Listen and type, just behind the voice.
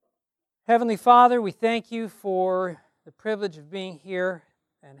Heavenly Father, we thank you for the privilege of being here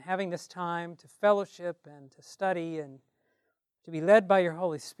and having this time to fellowship and to study and to be led by your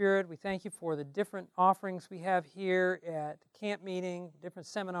Holy Spirit. We thank you for the different offerings we have here at camp meeting, different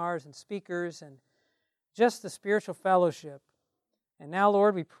seminars and speakers, and just the spiritual fellowship. And now,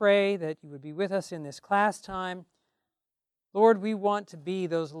 Lord, we pray that you would be with us in this class time. Lord, we want to be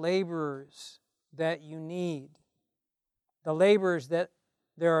those laborers that you need, the laborers that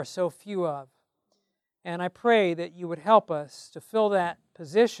there are so few of. And I pray that you would help us to fill that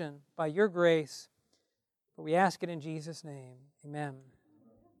position by your grace. For we ask it in Jesus' name. Amen.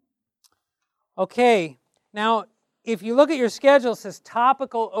 Okay, now if you look at your schedule, it says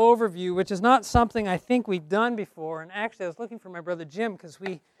topical overview, which is not something I think we've done before. And actually, I was looking for my brother Jim because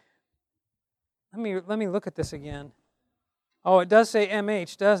let me look at this again. Oh, it does say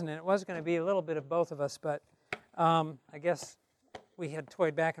MH, doesn't it? It was going to be a little bit of both of us, but I guess we had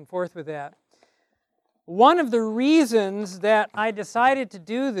toyed back and forth with that. One of the reasons that I decided to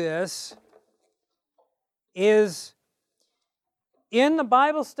do this is in the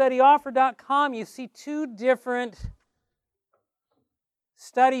BibleStudyOffer.com, you see two different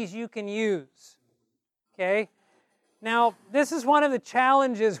studies you can use. Okay? Now, this is one of the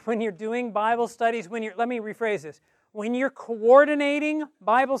challenges when you're doing Bible studies. Let me rephrase this. When you're coordinating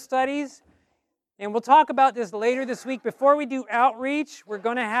Bible studies, and we'll talk about this later this week. Before we do outreach, we're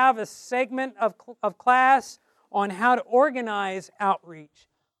going to have a segment of class on how to organize outreach.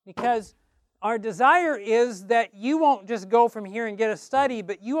 Because our desire is that you won't just go from here and get a study,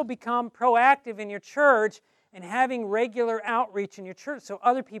 but you will become proactive in your church and having regular outreach in your church so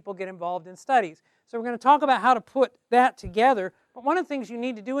other people get involved in studies. So we're going to talk about how to put that together. But one of the things you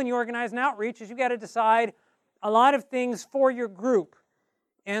need to do when you organize an outreach is you've got to decide a lot of things for your group.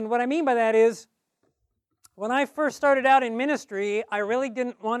 And what I mean by that is, when I first started out in ministry, I really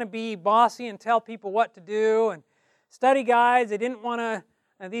didn't want to be bossy and tell people what to do and study guides. I didn't want to,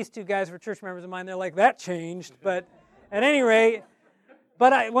 and these two guys were church members of mine, they're like, that changed. But at any rate,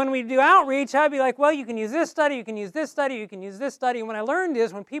 when we do outreach, I'd be like, well, you can use this study, you can use this study, you can use this study. And what I learned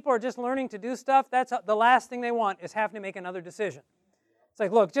is when people are just learning to do stuff, that's the last thing they want is having to make another decision. It's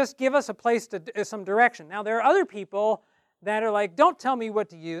like, look, just give us a place to some direction. Now, there are other people that are like, don't tell me what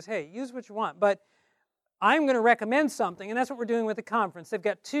to use. Hey, use what you want. But I'm going to recommend something, and that's what we're doing with the conference. They've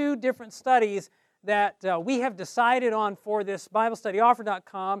got two different studies that we have decided on for this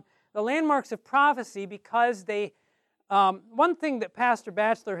BibleStudyOffer.com. The Landmarks of Prophecy, because one thing that Pastor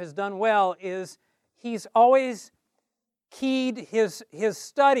Batchelor has done well is he's always keyed his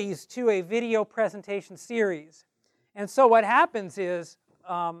studies to a video presentation series. And so what happens is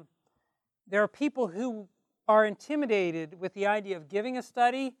there are people who are intimidated with the idea of giving a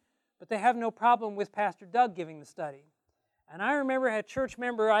study, but they have no problem with Pastor Doug giving the study. And I remember a church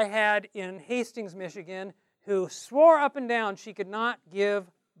member I had in Hastings, Michigan, who swore up and down she could not give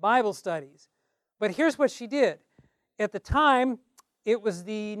Bible studies. But here's what she did. At the time, it was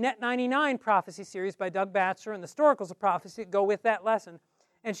the Net 99 prophecy series by Doug Batchelor and the Storicles of Prophecy that go with that lesson.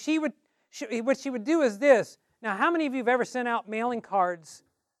 And what she would do is this. Now, how many of you have ever sent out mailing cards,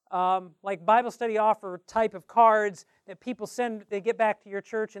 like Bible study offer type of cards that people send, they get back to your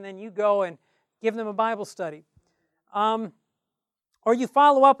church, and then you go and give them a Bible study? Or you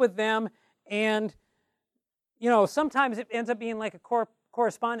follow up with them, and sometimes it ends up being like a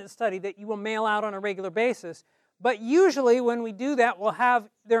correspondence study that you will mail out on a regular basis. But usually when we do that,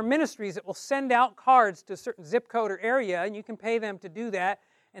 there are ministries that will send out cards to a certain zip code or area, and you can pay them to do that.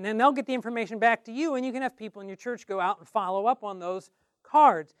 And then they'll get the information back to you, and you can have people in your church go out and follow up on those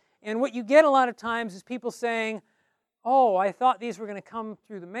cards. And what you get a lot of times is people saying, oh, I thought these were going to come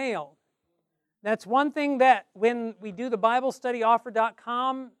through the mail. That's one thing that when we do the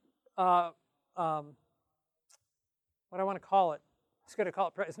BibleStudyOffer.com, what do I want to call it? It's going to call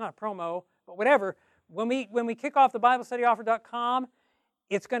it, it's not a promo, but whatever. When we kick off the BibleStudyOffer.com,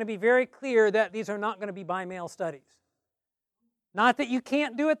 it's going to be very clear that these are not going to be by mail studies. Not that you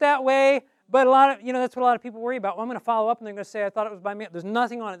can't do it that way, but that's what a lot of people worry about. Well, I'm going to follow up, and they're going to say, I thought it was by mail. There's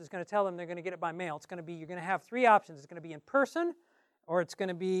nothing on it that's going to tell them they're going to get it by mail. You're going to have three options. It's going to be in person, or it's going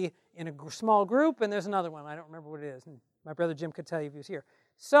to be in a small group, and there's another one. I don't remember what it is. And my brother Jim could tell you if he was here.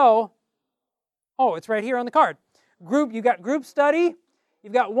 So, it's right here on the card. You've got group study.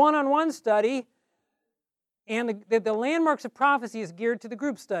 You've got one-on-one study. And the Landmarks of Prophecy is geared to the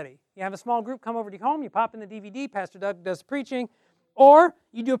group study. You have a small group come over to your home, you pop in the DVD, Pastor Doug does preaching, or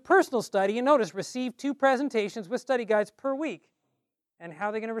you do a personal study, and notice, receive 2 presentations with study guides per week. And how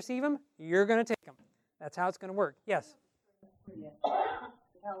are they going to receive them? You're going to take them. That's how it's going to work. Yes?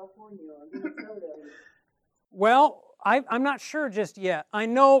 California or Minnesota. Well, I'm not sure just yet. I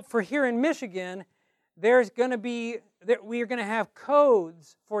know for here in Michigan, we're going to have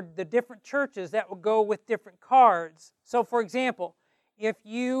codes for the different churches that will go with different cards. So, for example,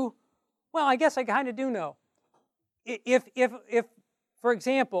 I guess I kind of do know. If, for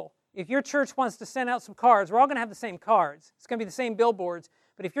example, if your church wants to send out some cards, we're all going to have the same cards. It's going to be the same billboards.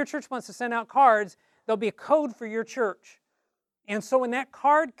 But if your church wants to send out cards, there'll be a code for your church. And so when that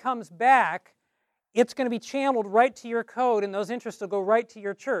card comes back, it's going to be channeled right to your code, and those interests will go right to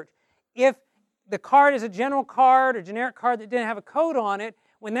your church. If the card is a general card or generic card that didn't have a code on it,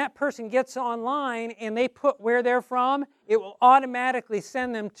 when that person gets online and they put where they're from, it will automatically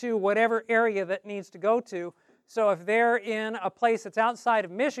send them to whatever area that needs to go to. So if they're in a place that's outside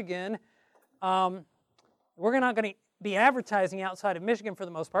of Michigan, we're not going to be advertising outside of Michigan for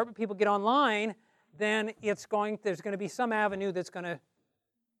the most part, but people get online, then there's going to be some avenue that's going to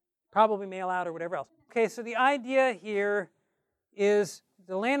probably mail out or whatever else. Okay, so the idea here is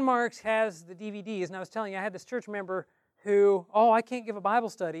the Landmarks has the DVDs, and I was telling you, I had this church member who, I can't give a Bible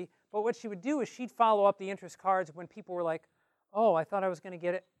study, but what she would do is she'd follow up the interest cards when people were like, I thought I was going to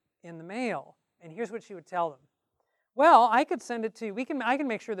get it in the mail. And here's what she would tell them. Well, I could send it to you. I can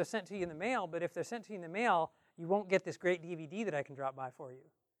make sure they're sent to you in the mail, but if they're sent to you in the mail, you won't get this great DVD that I can drop by for you.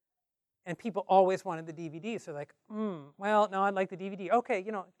 And people always wanted the DVD, so like, no, I'd like the DVD. Okay,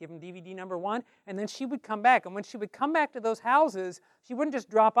 give them DVD number 1, and then she would come back. And when she would come back to those houses, she wouldn't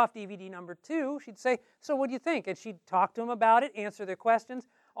just drop off DVD number 2. She'd say, so what do you think? And she'd talk to them about it, answer their questions,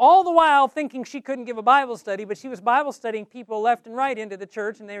 all the while thinking she couldn't give a Bible study, but she was Bible studying people left and right into the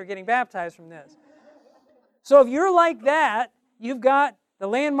church, and they were getting baptized from this. So if you're like that, you've got the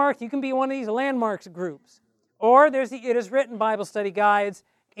Landmarks. You can be one of these Landmarks groups. Or there's the It Is Written Bible study guides,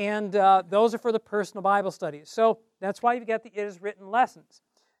 and those are for the personal Bible studies. So that's why you've got the It Is Written lessons.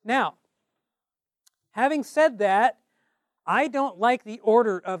 Now, having said that, I don't like the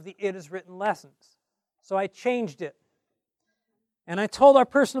order of the It Is Written lessons. So I changed it. And I told our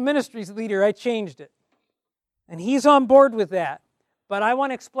personal ministries leader I changed it. And he's on board with that. But I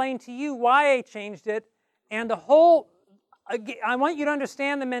want to explain to you why I changed it. And I want you to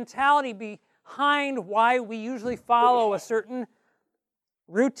understand the mentality behind why we usually follow a certain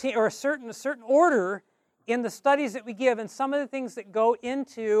routine or a certain order in the studies that we give, and some of the things that go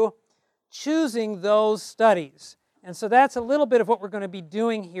into choosing those studies. And so that's a little bit of what we're going to be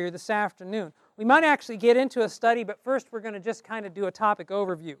doing here this afternoon. We might actually get into a study, but first we're going to just kind of do a topic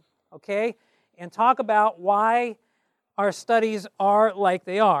overview, okay? And talk about why our studies are like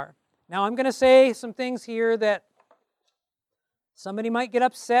they are. Now I'm going to say some things here that somebody might get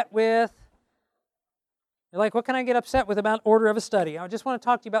upset with. You're like, what can I get upset with about order of a study? I just want to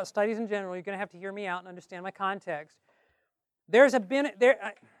talk to you about studies in general. You're going to have to hear me out and understand my context. There's been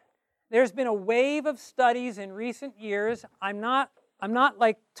a wave of studies in recent years. I'm not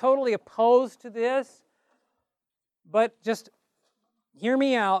like totally opposed to this, but just hear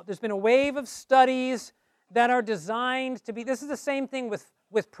me out. There's been a wave of studies that are designed to be. This is the same thing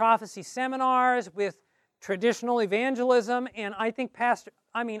with prophecy seminars, with traditional evangelism, and I think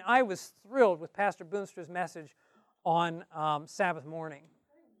I was thrilled with Pastor Boonstra's message on Sabbath morning,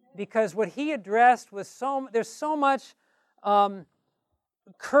 because what he addressed was there's so much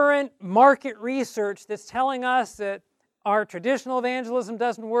current market research that's telling us that our traditional evangelism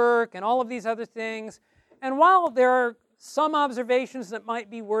doesn't work and all of these other things. And while there are some observations that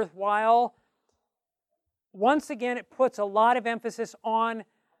might be worthwhile, once again, it puts a lot of emphasis on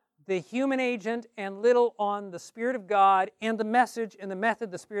the human agent and little on the Spirit of God and the message and the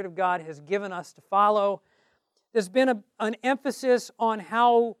method the Spirit of God has given us to follow. There's been an emphasis on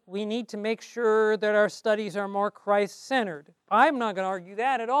how we need to make sure that our studies are more Christ-centered. I'm not going to argue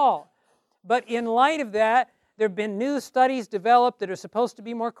that at all. But in light of that, there have been new studies developed that are supposed to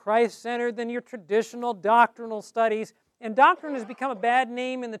be more Christ-centered than your traditional doctrinal studies. And doctrine has become a bad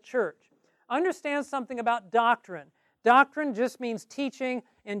name in the church. Understand something about doctrine. Doctrine just means teaching,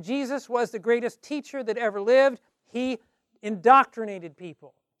 and Jesus was the greatest teacher that ever lived. He indoctrinated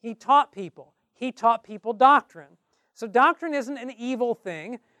people. He taught people. He taught people doctrine. So doctrine isn't an evil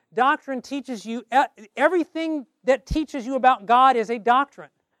thing. Doctrine teaches you, everything that teaches you about God is a doctrine.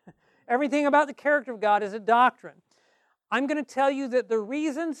 Everything about the character of God is a doctrine. I'm going to tell you that the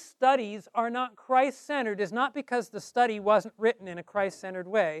reason studies are not Christ-centered is not because the study wasn't written in a Christ-centered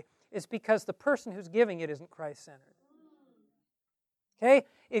way. It's because the person who's giving it isn't Christ-centered. Okay?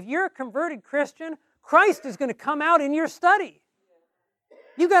 If you're a converted Christian, Christ is going to come out in your study.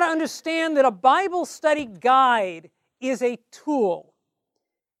 You've got to understand that a Bible study guide is a tool.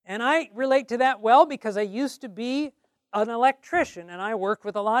 And I relate to that well because I used to be an electrician, and I worked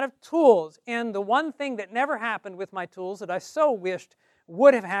with a lot of tools. And the one thing that never happened with my tools that I so wished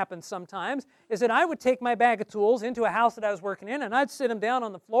would have happened sometimes is that I would take my bag of tools into a house that I was working in, and I'd sit them down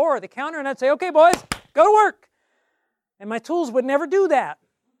on the floor or the counter, and I'd say, okay, boys, go to work. And my tools would never do that.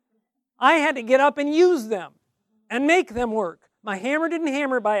 I had to get up and use them and make them work. My hammer didn't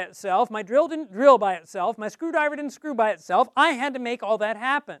hammer by itself. My drill didn't drill by itself. My screwdriver didn't screw by itself. I had to make all that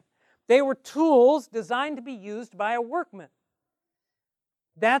happen. They were tools designed to be used by a workman.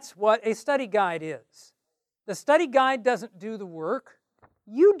 That's what a study guide is. The study guide doesn't do the work.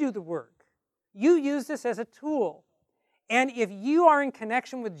 You do the work. You use this as a tool. And if you are in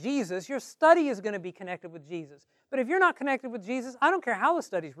connection with Jesus, your study is going to be connected with Jesus. But if you're not connected with Jesus, I don't care how the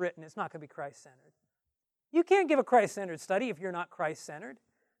study's written, it's not going to be Christ-centered. You can't give a Christ-centered study if you're not Christ-centered.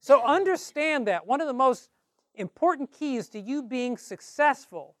 So understand that. One of the most important keys to you being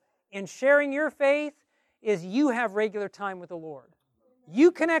successful in sharing your faith is you have regular time with the Lord.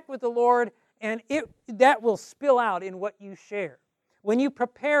 You connect with the Lord, and that will spill out in what you share. When you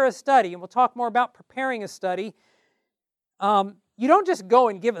prepare a study, and we'll talk more about preparing a study, you don't just go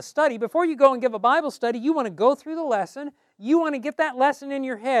and give a study. Before you go and give a Bible study, you want to go through the lesson. You want to get that lesson in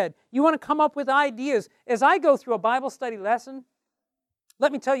your head. You want to come up with ideas. As I go through a Bible study lesson,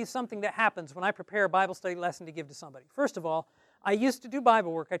 let me tell you something that happens when I prepare a Bible study lesson to give to somebody. First of all, I used to do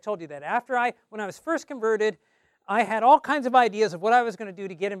Bible work. I told you that. When I was first converted, I had all kinds of ideas of what I was going to do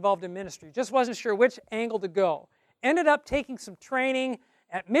to get involved in ministry. Just wasn't sure which angle to go. Ended up taking some training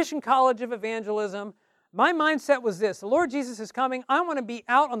at Mission College of Evangelism. My mindset was this: the Lord Jesus is coming. I want to be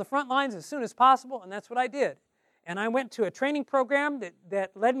out on the front lines as soon as possible, and that's what I did. And I went to a training program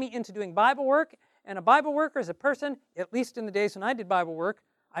that led me into doing Bible work. And a Bible worker is a person, at least in the days when I did Bible work,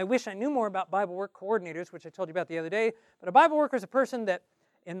 I wish I knew more about Bible work coordinators, which I told you about the other day, but a Bible worker is a person that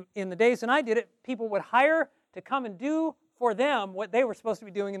in the days when I did it, people would hire to come and do for them what they were supposed to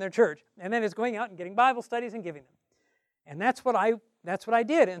be doing in their church. And then it's going out and getting Bible studies and giving them. And that's what I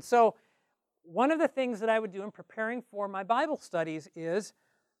did. And so one of the things that I would do in preparing for my Bible studies is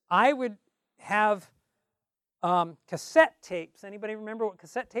I would have cassette tapes. Anybody remember what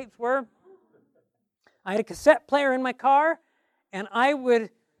cassette tapes were? I had a cassette player in my car, and I would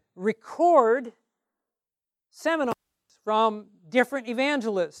record seminars from different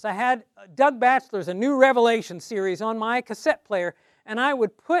evangelists. I had Doug Batchelor's A New Revelation series on my cassette player, and I would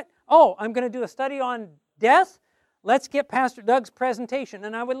I'm going to do a study on death. Let's get Pastor Doug's presentation,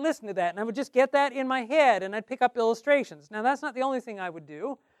 and I would listen to that, and I would just get that in my head, and I'd pick up illustrations. Now, that's not the only thing I would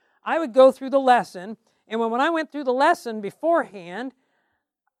do. I would go through the lesson, and when I went through the lesson beforehand,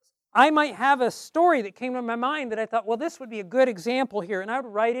 I might have a story that came to my mind that I thought, well, this would be a good example here, and I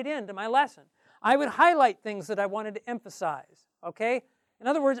would write it into my lesson. I would highlight things that I wanted to emphasize, okay? In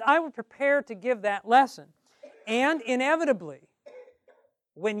other words, I would prepare to give that lesson. And inevitably,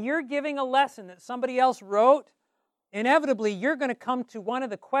 when you're giving a lesson that somebody else wrote, inevitably you're going to come to one of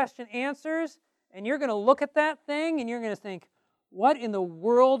the question answers, and you're going to look at that thing, and you're going to think, what in the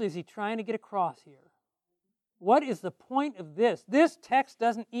world is he trying to get across here? What is the point of this? This text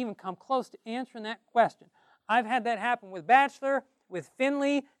doesn't even come close to answering that question. I've had that happen with Batchelor, with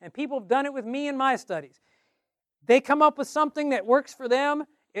Finley, and people have done it with me in my studies. They come up with something that works for them.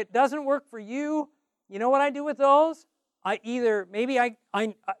 It doesn't work for you. You know what I do with those? Maybe I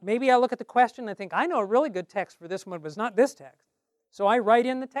look at the question and I think, I know a really good text for this one, but it's not this text. So I write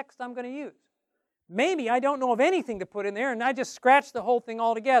in the text I'm going to use. Maybe I don't know of anything to put in there, and I just scratch the whole thing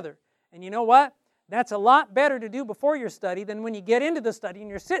altogether. And you know what? That's a lot better to do before your study than when you get into the study and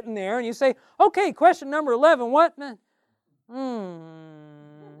you're sitting there and you say, okay, question number 11, what? And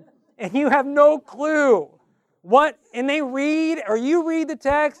you have no clue what, and they read, or you read the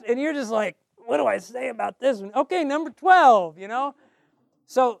text, and you're just like, what do I say about this one? Okay, number 12, you know?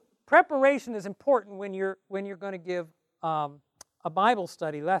 So preparation is important when you're going to give a Bible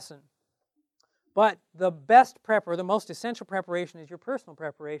study lesson. But the best prep, or the most essential preparation, is your personal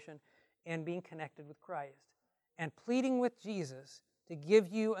preparation and being connected with Christ and pleading with Jesus to give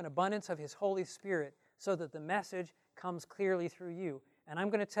you an abundance of His Holy Spirit so that the message comes clearly through you. And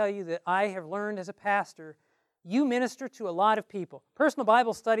I'm going to tell you that I have learned as a pastor, you minister to a lot of people. Personal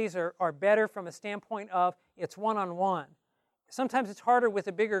Bible studies are better from a standpoint of it's one-on-one. Sometimes it's harder with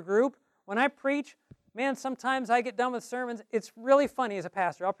a bigger group. When I preach, man, sometimes I get done with sermons. It's really funny as a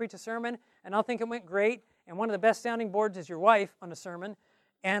pastor. I'll preach a sermon, and I'll think it went great, and one of the best sounding boards is your wife on a sermon.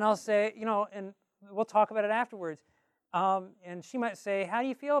 And I'll say, and we'll talk about it afterwards. And she might say, how do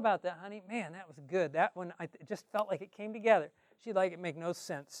you feel about that, honey? Man, that was good. That one, it just felt like it came together. She'd like, it make no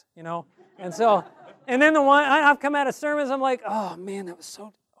sense, And so, and then the one, I've come out of sermons, I'm like, oh, man, that was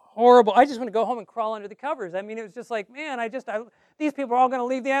so, horrible. I just want to go home and crawl under the covers. I mean, it was just like, man, these people are all going to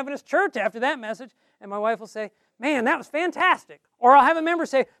leave the Adventist church after that message. And my wife will say, man, that was fantastic. Or I'll have a member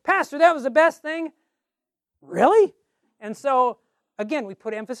say, Pastor, that was the best thing. Really? And so, again, we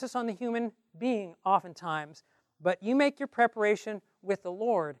put emphasis on the human being oftentimes, but you make your preparation with the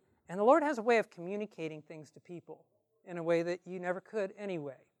Lord, and the Lord has a way of communicating things to people in a way that you never could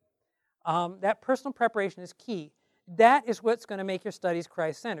anyway. That personal preparation is key. That is what's going to make your studies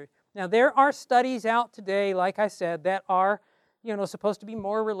Christ-centered. Now, there are studies out today, like I said, that are, supposed to be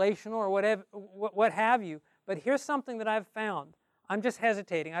more relational or whatever, what have you. But here's something that I've found. I'm just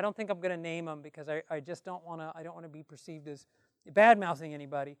hesitating. I don't think I'm going to name them because I just don't want to. I don't want to be perceived as bad-mouthing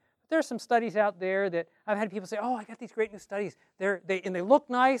anybody. But there's some studies out there that I've had people say, "Oh, I got these great new studies. They look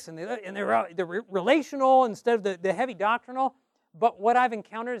nice and they're relational instead of the heavy doctrinal." But what I've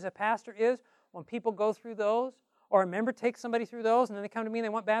encountered as a pastor is when people go through those, or a member takes somebody through those, and then they come to me and they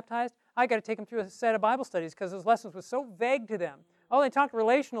want baptized, I got to take them through a set of Bible studies because those lessons were so vague to them. Oh, they talked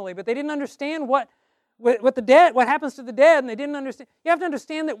relationally, but they didn't understand what happens to the dead, and they didn't understand. You have to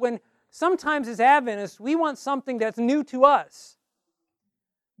understand that when sometimes as Adventists, we want something that's new to us.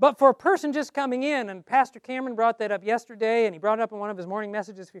 But for a person just coming in, and Pastor Cameron brought that up yesterday, and he brought it up in one of his morning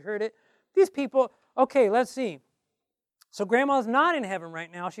messages if you heard it. These people, okay, let's see. So Grandma's not in heaven right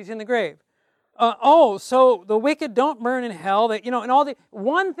now, she's in the grave. So the wicked don't burn in hell. That and all the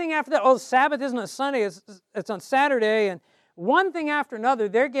one thing after that. Oh, Sabbath isn't on Sunday; it's on Saturday, and one thing after another.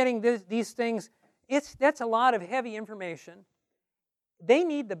 They're getting these things. That's a lot of heavy information. They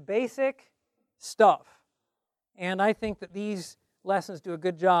need the basic stuff, and I think that these lessons do a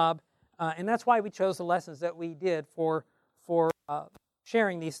good job, and that's why we chose the lessons that we did for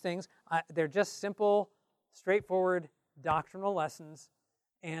sharing these things. They're just simple, straightforward doctrinal lessons.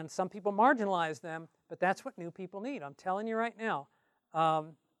 And some people marginalize them, but that's what new people need. I'm telling you right now.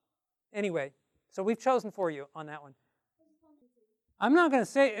 Anyway, so we've chosen for you on that one. I'm not going to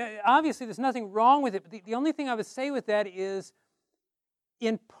say, obviously there's nothing wrong with it, but the only thing I would say with that is,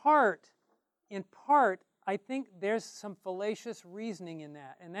 in part, I think there's some fallacious reasoning in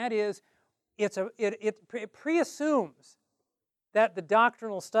that. And that is, it preassumes that the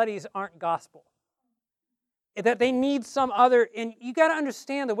doctrinal studies aren't gospel. That they need some other, and you got to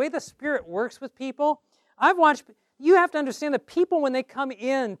understand the way the Spirit works with people. You have to understand that people, when they come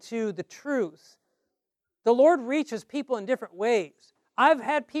into the truth, the Lord reaches people in different ways. I've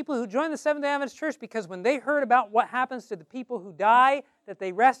had people who join the Seventh-day Adventist Church because when they heard about what happens to the people who die, that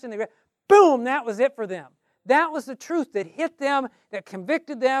they rest in the grave, boom, that was it for them. That was the truth that hit them, that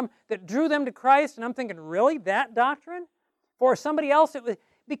convicted them, that drew them to Christ. And I'm thinking, really, that doctrine? For somebody else, it was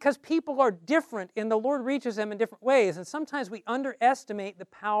because people are different and the Lord reaches them in different ways. And sometimes we underestimate the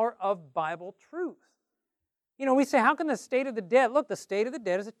power of Bible truth. We say, how can the state of the dead? Look, the state of the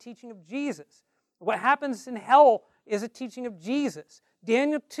dead is a teaching of Jesus. What happens in hell is a teaching of Jesus.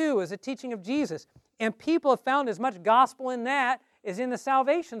 Daniel 2 is a teaching of Jesus. And people have found as much gospel in that as in the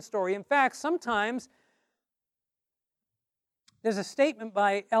salvation story. In fact, sometimes there's a statement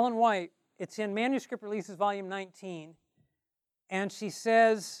by Ellen White. It's in Manuscript Releases, Volume 19. And she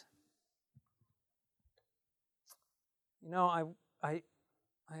says, I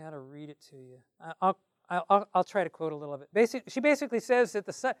ought to read it to you. I'll try to quote a little of it. She basically says that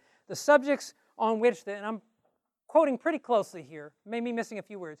the subjects on which, and I'm quoting pretty closely here, maybe missing a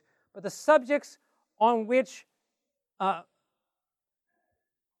few words, but the subjects on which the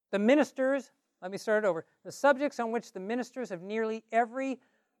ministers, let me start it over, the subjects on which the ministers of nearly every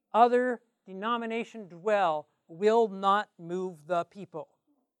other denomination dwell will not move the people.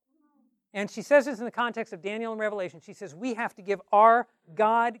 And she says this in the context of Daniel and Revelation. She says, we have to give our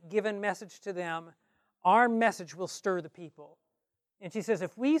God-given message to them. Our message will stir the people. And she says,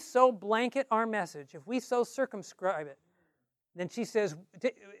 if we so blanket our message, if we so circumscribe it, then she says,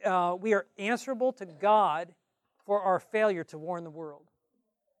 we are answerable to God for our failure to warn the world.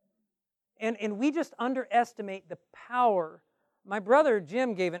 And we just underestimate the power. My brother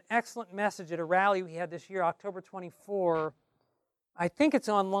Jim gave an excellent message at a rally we had this year, October 24. I think it's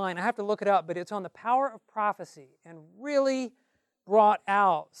online. I have to look it up, but it's on the power of prophecy and really brought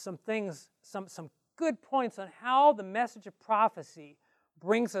out some things, some good points on how the message of prophecy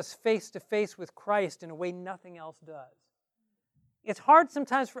brings us face to face with Christ in a way nothing else does. It's hard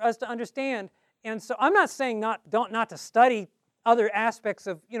sometimes for us to understand, and so I'm not saying not to study other aspects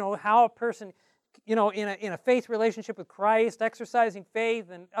of how a person in a faith relationship with Christ, exercising faith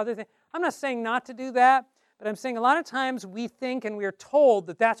and other things. I'm not saying not to do that, but I'm saying a lot of times we think and we're told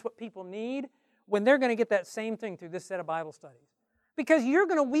that that's what people need when they're going to get that same thing through this set of Bible studies. Because you're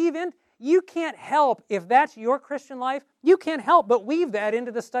going to weave in, you can't help, if that's your Christian life, you can't help but weave that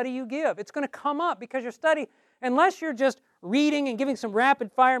into the study you give. It's going to come up because your study, unless you're just reading and giving some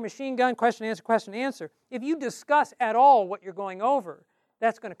rapid-fire machine gun, question, answer, if you discuss at all what you're going over,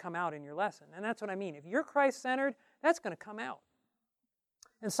 that's going to come out in your lesson. And that's what I mean. If you're Christ-centered, that's going to come out.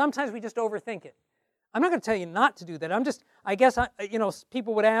 And sometimes we just overthink it. I'm not going to tell you not to do that. I guess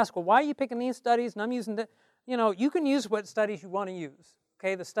people would ask, well, why are you picking these studies and I'm using that? You can use what studies you want to use.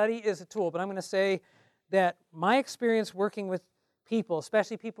 Okay, the study is a tool, but I'm going to say that my experience working with people,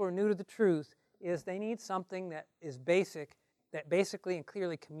 especially people who are new to the truth, is they need something that is basic, that basically and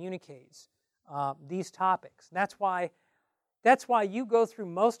clearly communicates these topics. That's why you go through,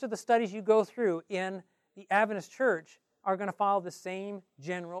 most of the studies you go through in the Adventist Church are going to follow the same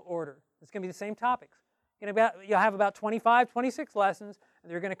general order. It's going to be the same topics. You'll have about 25, 26 lessons,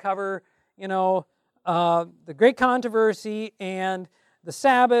 and they're going to cover, the Great Controversy and the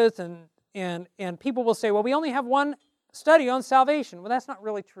Sabbath, and people will say, well, we only have one study on salvation. Well, that's not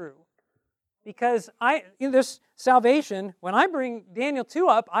really true. Because there's salvation, when I bring Daniel 2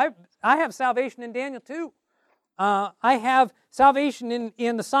 up, I have salvation in Daniel 2. I have salvation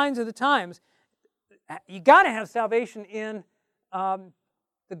in the signs of the times. You got to have salvation in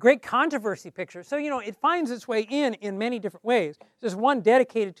the Great Controversy picture. So, it finds its way in many different ways. There's one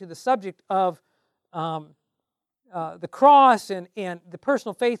dedicated to the subject of the cross and the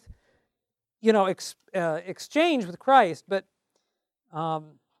personal faith, exchange with Christ. But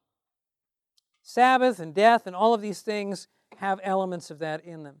Sabbath and death and all of these things have elements of that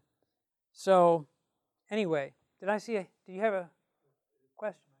in them. So, anyway, do you have a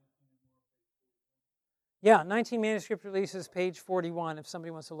question? Yeah, 19 Manuscript Releases, page 41, if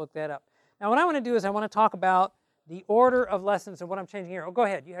somebody wants to look that up. Now, what I want to do is I want to talk about the order of lessons and what I'm changing here. Oh, go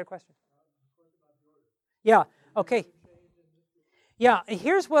ahead. You had a question? Yeah, okay. Yeah,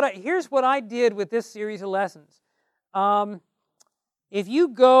 here's what I did with this series of lessons. If you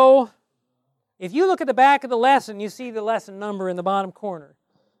look at the back of the lesson, you see the lesson number in the bottom corner.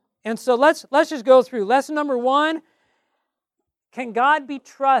 And so let's just go through. Lesson number 1, can God be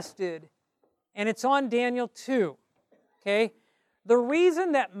trusted? And it's on Daniel 2. Okay? The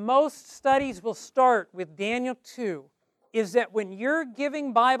reason that most studies will start with Daniel 2 is that when you're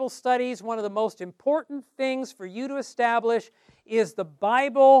giving Bible studies, one of the most important things for you to establish is the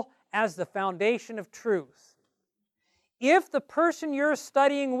Bible as the foundation of truth. If the person you're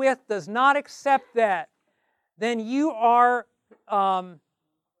studying with does not accept that, then you are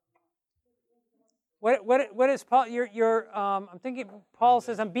what is Paul? I'm thinking Paul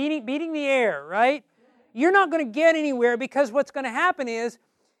says, I'm beating the air, right? You're not going to get anywhere, because what's going to happen is,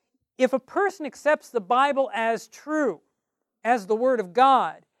 if a person accepts the Bible as true, as the Word of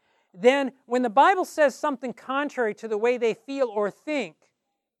God, then when the Bible says something contrary to the way they feel or think,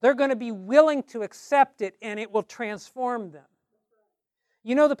 they're going to be willing to accept it, and it will transform them.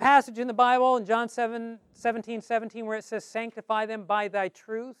 You know the passage in the Bible in John 17:17 where it says, sanctify them by thy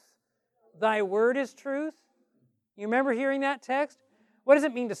truth? Thy word is truth. You remember hearing that text? What does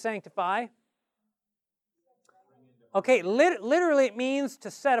it mean to sanctify? Okay, literally it means to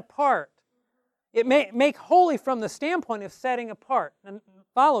set apart. It may make holy from the standpoint of setting apart. And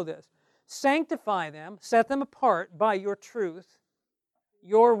follow this. Sanctify them, set them apart by your truth.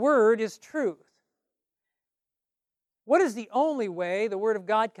 Your word is truth. What is the only way the Word of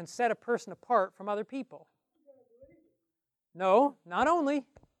God can set a person apart from other people? No, not only.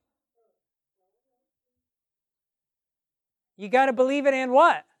 You got to believe it and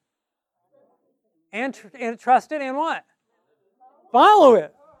what? And trust it and what? Follow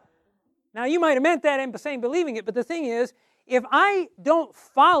it. Now, you might have meant that in saying believing it, but the thing is, if I don't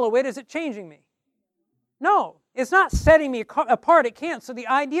follow it, is it changing me? No, it's not setting me apart. It can't. So the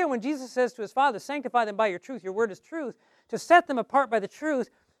idea when Jesus says to his Father, sanctify them by your truth, your word is truth, to set them apart by the truth,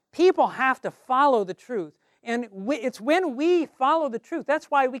 people have to follow the truth. And it's when we follow the truth. That's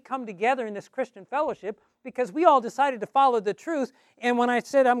why we come together in this Christian fellowship, because we all decided to follow the truth. And when I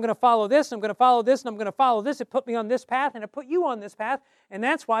said, I'm going to follow this, I'm going to follow this, and I'm going to follow this, it put me on this path, and it put you on this path. And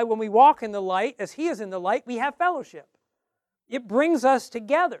that's why when we walk in the light, as He is in the light, we have fellowship. It brings us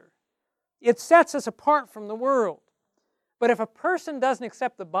together. It sets us apart from the world. But if a person doesn't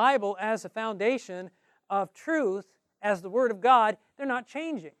accept the Bible as a foundation of truth, as the Word of God, they're not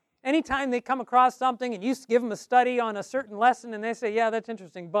changing. Anytime they come across something and you give them a study on a certain lesson and they say, yeah, that's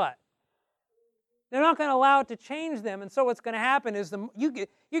interesting, but they're not going to allow it to change them. And so what's going to happen is you're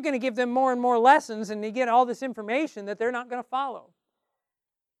going to give them more and more lessons, and they get all this information that they're not going to follow.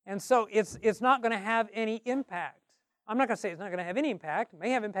 And so it's not going to have any impact. I'm not going to say it's not going to have any impact. It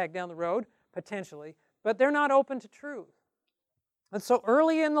may have impact down the road, potentially, but they're not open to truth. And so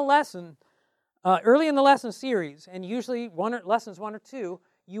early in the lesson series, and usually lessons 1 or 2,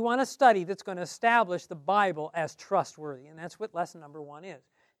 you want a study that's going to establish the Bible as trustworthy, and that's what lesson number 1 is.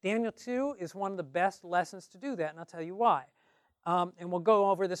 Daniel 2 is one of the best lessons to do that, and I'll tell you why. And we'll go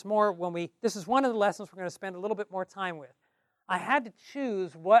over this more this is one of the lessons we're going to spend a little bit more time with. I had to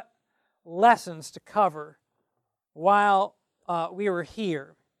choose what lessons to cover while we were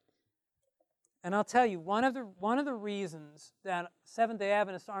here. And I'll tell you, one of the reasons that Seventh-day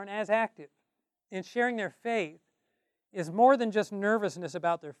Adventists aren't as active in sharing their faith is more than just nervousness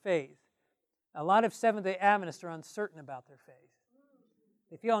about their faith. A lot of Seventh-day Adventists are uncertain about their faith.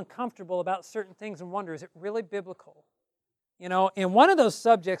 They feel uncomfortable about certain things and wonder, is it really biblical? You know, and one of those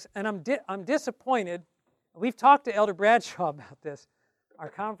subjects, and I'm disappointed, we've talked to Elder Bradshaw about this, our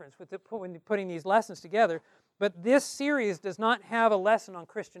conference, when putting these lessons together, but this series does not have a lesson on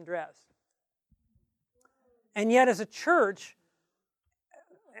Christian dress. And yet as a church,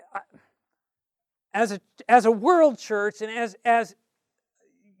 as a world church, and as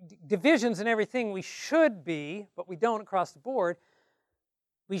divisions and everything we should be, but we don't across the board,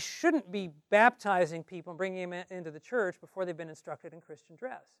 we shouldn't be baptizing people and bringing them into the church before they've been instructed in Christian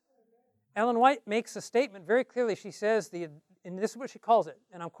dress. Ellen White makes a statement very clearly. She says, and this is what she calls it,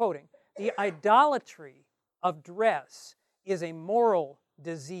 and I'm quoting, "The idolatry of dress is a moral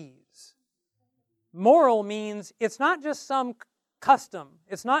disease." Moral means it's not just some custom.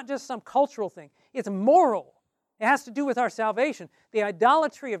 It's not just some cultural thing. It's moral. It has to do with our salvation. The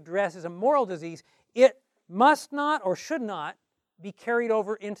idolatry of dress is a moral disease. It must not or should not be carried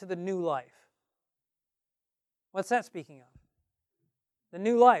over into the new life. What's that speaking of? The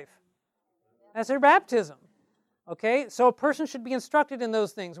new life. That's their baptism. Okay? So a person should be instructed in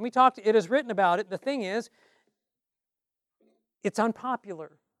those things. And we talked, it is written about it. The thing is, it's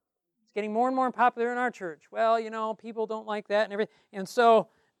unpopular. It's getting more and more unpopular in our church. Well, you know, people don't like that and everything. And so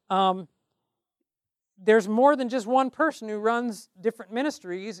there's more than just one person who runs different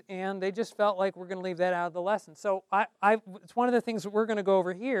ministries, and they just felt like we're going to leave that out of the lesson. So it's one of the things that we're going to go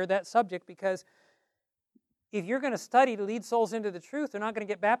over here, that subject, because if you're going to study to lead souls into the truth, they're not going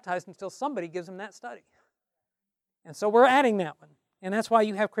to get baptized until somebody gives them that study. And so we're adding that one. And that's why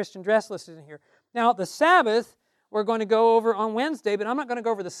you have Christian dress listed in here. Now, the Sabbath, we're going to go over on Wednesday, but I'm not going to go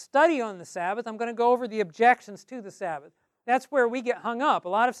over the study on the Sabbath. I'm going to go over the objections to the Sabbath. That's where we get hung up. A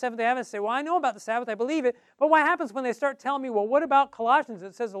lot of Seventh-day Adventists say, well, I know about the Sabbath, I believe it, but what happens when they start telling me, well, what about Colossians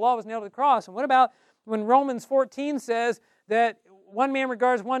that says the law was nailed to the cross? And what about when Romans 14 says that one man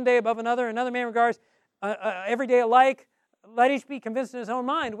regards one day above another man regards every day alike? Let each be convinced in his own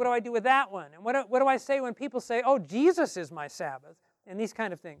mind. What do I do with that one? And what do I say when people say, oh, Jesus is my Sabbath? And these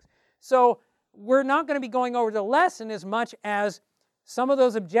kind of things. So we're not going to be going over the lesson as much as some of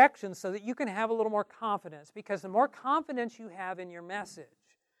those objections so that you can have a little more confidence. Because the more confidence you have in your message,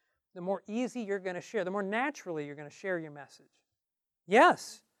 the more easy you're going to share, the more naturally you're going to share your message.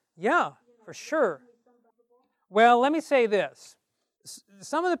 Yes, yeah, for sure. Well, let me say this.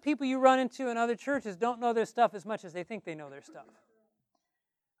 Some of the people you run into in other churches don't know their stuff as much as they think they know their stuff.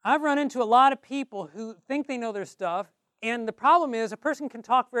 I've run into a lot of people who think they know their stuff, and the problem is a person can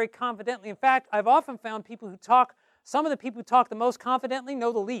talk very confidently. In fact, I've often found some of the people who talk the most confidently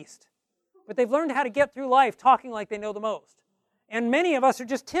know the least. But they've learned how to get through life talking like they know the most. And many of us are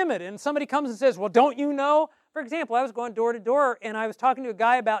just timid, and somebody comes and says, well, don't you know? For example, I was going door to door, and I was talking to a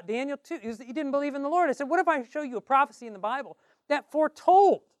guy about Daniel 2. He didn't believe in the Lord. I said, what if I show you a prophecy in the Bible that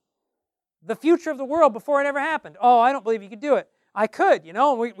foretold the future of the world before it ever happened? Oh, I don't believe you could do it. I could, you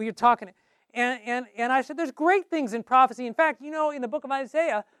know, and we were talking. And I said, there's great things in prophecy. In fact, you know, in the book of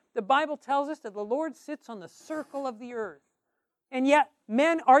Isaiah, the Bible tells us that the Lord sits on the circle of the earth. And yet,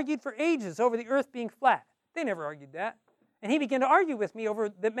 men argued for ages over the earth being flat. They never argued that. And he began to argue with me over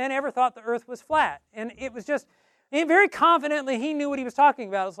that men ever thought the earth was flat. And it was just, and very confidently, he knew what he was talking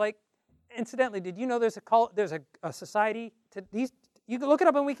about. It was like, incidentally, did you know there's a society, you can look it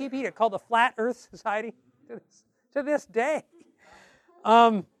up on Wikipedia, called the Flat Earth Society to this day.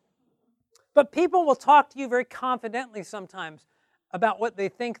 But people will talk to you very confidently sometimes about what they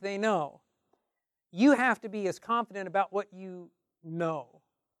think they know. You have to be as confident about what you know.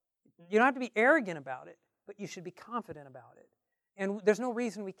 You don't have to be arrogant about it, but you should be confident about it. And there's no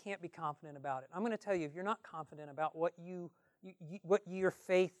reason we can't be confident about it. I'm going to tell you, if you're not confident about what what your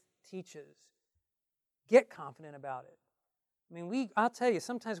faith teaches, get confident about it. I mean, I'll tell you,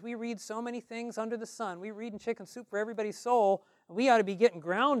 sometimes we read so many things under the sun. We read in Chicken Soup for Everybody's Soul, and we ought to be getting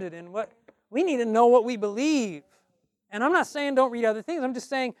grounded in what we need to know what we believe. And I'm not saying don't read other things. I'm just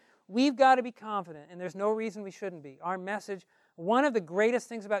saying we've got to be confident, and there's no reason we shouldn't be. Our message, One of the greatest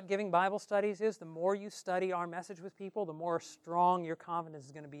things about giving Bible studies is the more you study our message with people, the more strong your confidence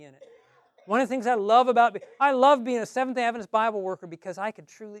is going to be in it. One of the things I love being a Seventh-day Adventist Bible worker because I could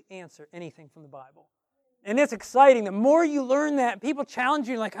truly answer anything from the Bible. And it's exciting. The more you learn that, people challenge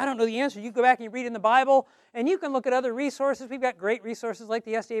you, like, I don't know the answer. You go back and you read in the Bible, and you can look at other resources. We've got great resources like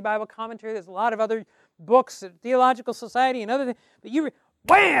the SDA Bible Commentary. There's a lot of other books, Theological Society and other things. But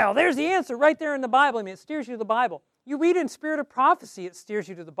wow, there's the answer right there in the Bible. I mean, it steers you to the Bible. You read in Spirit of Prophecy, it steers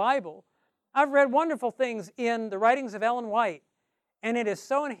you to the Bible. I've read wonderful things in the writings of Ellen White, and it has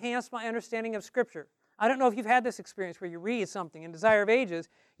so enhanced my understanding of Scripture. I don't know if you've had this experience where you read something in Desire of Ages.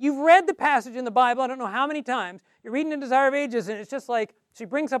 You've read the passage in the Bible, I don't know how many times. You're reading in Desire of Ages, and it's just like, she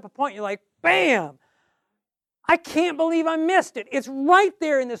brings up a point, you're like, bam! I can't believe I missed it. It's right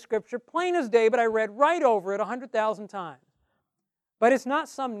there in the Scripture, plain as day, but I read right over it 100,000 times. But it's not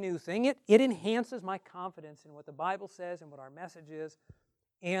some new thing. It enhances my confidence in what the Bible says and what our message is.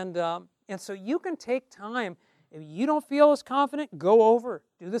 And so you can take time. If you don't feel as confident, go over.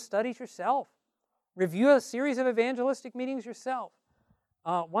 Do the studies yourself. Review a series of evangelistic meetings yourself.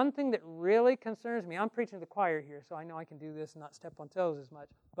 One thing that really concerns me, I'm preaching to the choir here, so I know I can do this and not step on toes as much.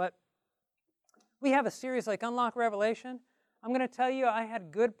 But we have a series like Unlock Revelation. I'm going to tell you, I had a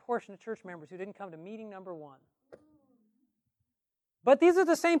good portion of church members who didn't come to meeting number 1. But these are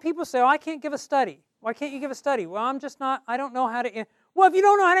the same people who say, oh, I can't give a study. Why can't you give a study? Well, I don't know how to. Well, if you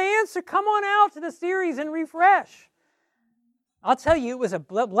don't know how to answer, come on out to the series and refresh. I'll tell you, it was a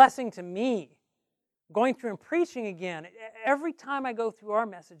blessing to me going through and preaching again. Every time I go through our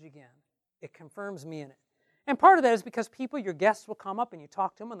message again, it confirms me in it. And part of that is because your guests will come up and you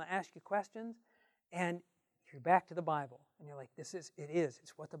talk to them and they'll ask you questions, and you're back to the Bible. And you're like, it's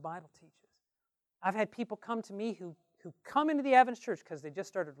what the Bible teaches. I've had people come to me who come into the Adventist church because they just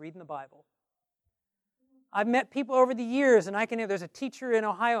started reading the Bible. I've met people over the years, and there's a teacher in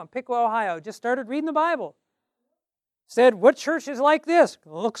Ohio, in Piqua, Ohio, just started reading the Bible. Said, what church is like this?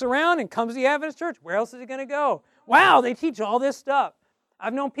 Looks around and comes to the Adventist church. Where else is he going to go? Wow, they teach all this stuff.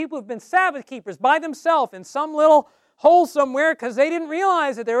 I've known people who've been Sabbath keepers by themselves in some little hole somewhere because they didn't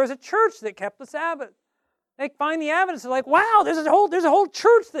realize that there was a church that kept the Sabbath. They find the Adventists, they're like, wow, there's a whole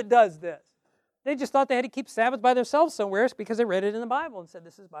church that does this. They just thought they had to keep Sabbath by themselves somewhere because they read it in the Bible and said,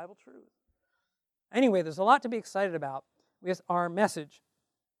 this is Bible truth. Anyway, there's a lot to be excited about with our message.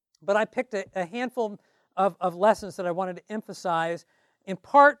 But I picked a handful of lessons that I wanted to emphasize, in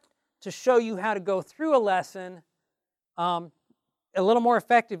part to show you how to go through a lesson a little more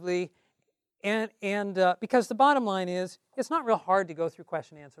effectively, and because the bottom line is, it's not real hard to go through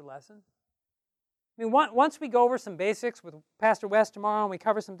question-answer lessons. I mean, once we go over some basics with Pastor West tomorrow and we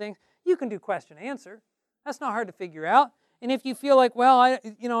cover some things, you can do question-answer. That's not hard to figure out. And if you feel like, well,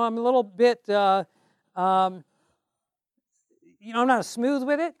 I'm a little bit, I'm not as smooth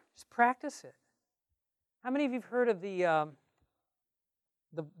with it, just practice it. How many of you have heard of the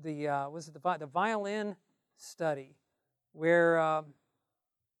violin study, where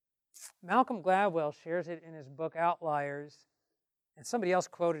Malcolm Gladwell shares it in his book Outliers, and somebody else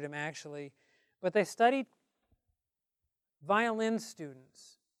quoted him actually, but they studied violin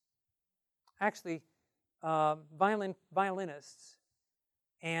students, actually violinists,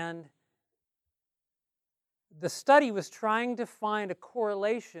 and the study was trying to find a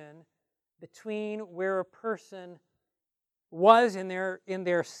correlation between where a person was in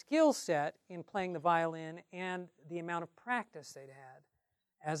their skill set in playing the violin and the amount of practice they'd had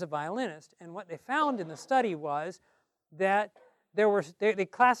as a violinist. And what they found in the study was that they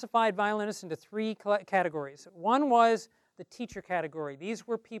classified violinists into 3 categories. One was the teacher category. These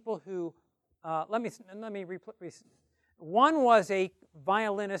were people who, one was a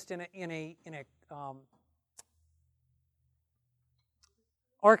violinist in a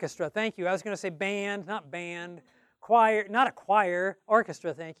orchestra. Thank you. I was going to say band, not band. Choir, not a choir.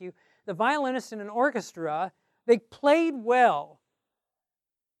 Orchestra, thank you. The violinist in an orchestra, they played well,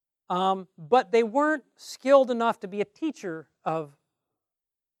 but they weren't skilled enough to be a teacher of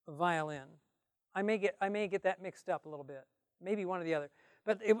violin. I may get that mixed up a little bit. Maybe one or the other.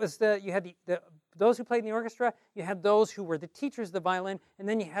 But it was you had those who played in the orchestra, you had those who were the teachers of the violin, and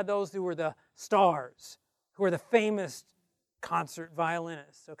then you had those who were the stars, who were the famous concert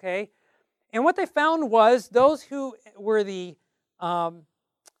violinists, okay? And what they found was those who were the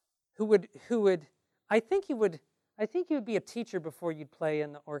who would I think you would be a teacher before you'd play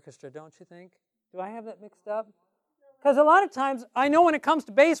in the orchestra, don't you think? Do I have that mixed up? Because a lot of times, I know when it comes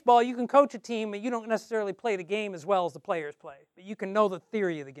to baseball, you can coach a team, but you don't necessarily play the game as well as the players play. But you can know the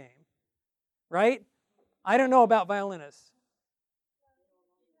theory of the game, right? I don't know about violinists.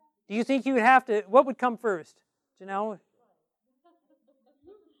 Do you think you would have to, what would come first? Do you know?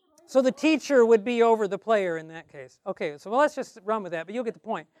 So the teacher would be over the player in that case. Okay, so let's just run with that, but you'll get the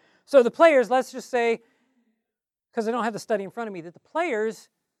point. So the players, let's just say, because I don't have the study in front of me, that the players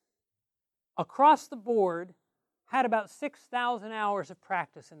across the board had about 6,000 hours of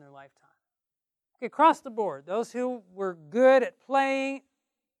practice in their lifetime. Okay, across the board, those who were good at playing,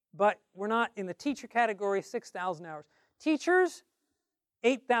 but were not in the teacher category, 6,000 hours. Teachers,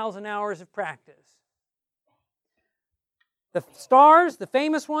 8,000 hours of practice. The stars, the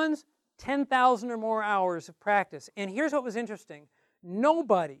famous ones, 10,000 or more hours of practice. And here's what was interesting.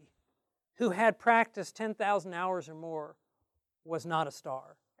 Nobody who had practiced 10,000 hours or more was not a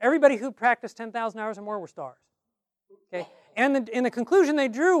star. Everybody who practiced 10,000 hours or more were stars. Okay? And the conclusion they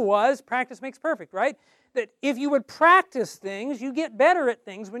drew was practice makes perfect, right? That if you would practice things, you get better at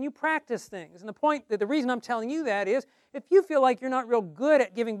things when you practice things. And the reason I'm telling you that is, if you feel like you're not real good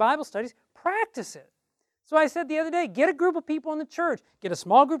at giving Bible studies, practice it. So I said the other day, get a group of people in the church, get a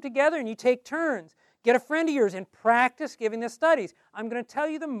small group together and you take turns. Get a friend of yours and practice giving the studies. I'm going to tell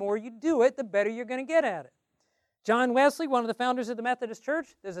you, the more you do it, the better you're going to get at it. John Wesley, one of the founders of the Methodist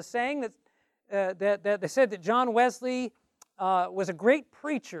Church, there's a saying that they said that John Wesley was a great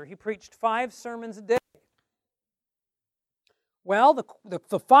preacher. He preached 5 sermons a day. Well,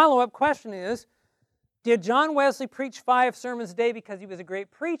 the follow-up question is, did John Wesley preach 5 sermons a day because he was a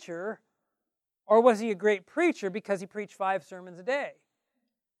great preacher, or was he a great preacher because he preached 5 sermons a day?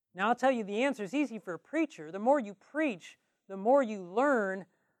 Now, I'll tell you, the answer is easy for a preacher. The more you preach, the more you learn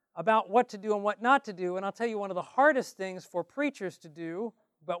about what to do and what not to do. And I'll tell you, one of the hardest things for preachers to do,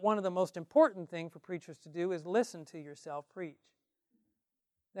 but one of the most important things for preachers to do, is listen to yourself preach.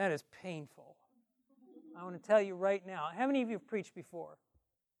 That is painful. I want to tell you right now, how many of you have preached before?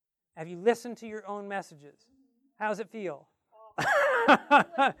 Have you listened to your own messages? How does it feel?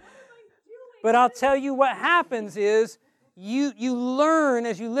 But I'll tell you what happens is, you learn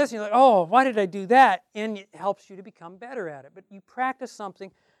as you listen. You're like, oh, why did I do that? And it helps you to become better at it. But you practice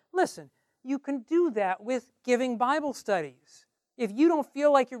something. Listen, you can do that with giving Bible studies. If you don't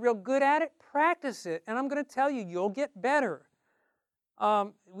feel like you're real good at it, practice it. And I'm going to tell you, you'll get better.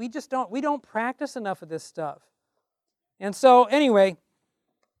 We don't practice enough of this stuff. And so anyway,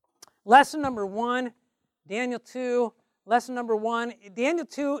 lesson number 1, Daniel 2. Lesson number 1, Daniel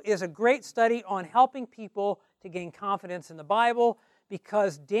 2 is a great study on helping people to gain confidence in the Bible,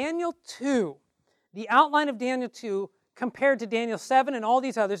 because Daniel 2, the outline of Daniel 2 compared to Daniel 7 and all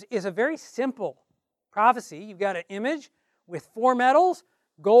these others, is a very simple prophecy. You've got an image with 4 metals,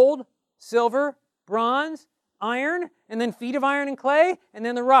 gold, silver, bronze, iron, and then feet of iron and clay, and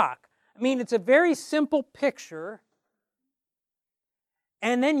then the rock. I mean, it's a very simple picture.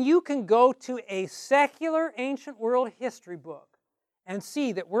 And then you can go to a secular ancient world history book and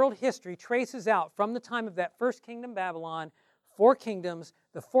see that world history traces out from the time of that first kingdom, Babylon, 4 kingdoms.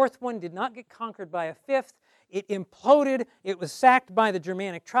 The 4th one did not get conquered by a 5th. It imploded. It was sacked by the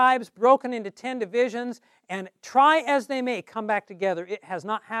Germanic tribes, broken into 10 divisions, and try as they may come back together, it has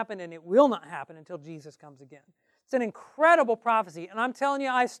not happened, and it will not happen until Jesus comes again. It's an incredible prophecy, and I'm telling you,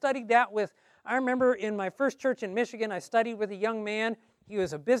 I studied that I remember in my first church in Michigan, I studied with a young man. He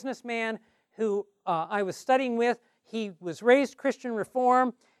was a businessman who I was studying with. He was raised Christian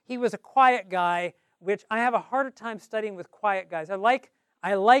Reform. He was a quiet guy, which I have a harder time studying with quiet guys. I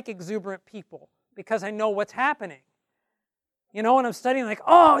like exuberant people because I know what's happening. You know, when I'm studying, like,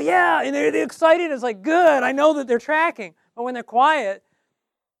 oh yeah, and they're excited. It's like, good, I know that they're tracking. But when they're quiet,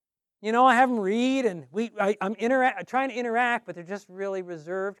 you know, I have them read, and I'm trying to interact, but they're just really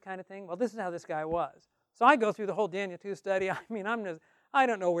reserved kind of thing. Well, this is how this guy was. So I go through the whole Daniel 2 study. I mean, I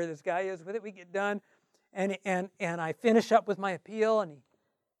don't know where this guy is with it. We get done, and I finish up with my appeal, and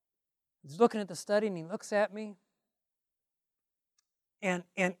he's looking at the study, and he looks at me, and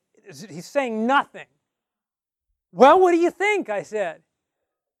he's saying nothing. Well, what do you think? I said.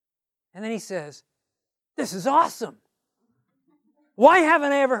 And then he says, this is awesome. Why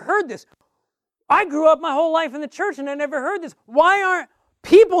haven't I ever heard this? I grew up my whole life in the church, and I never heard this. Why aren't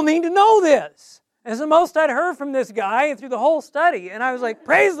people need to know this? It's the most I'd heard from this guy through the whole study. And I was like,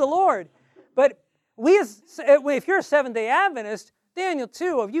 praise the Lord. But if you're a Seventh-day Adventist, Daniel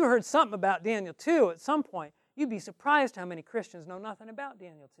 2, if you heard something about Daniel 2 at some point, you'd be surprised how many Christians know nothing about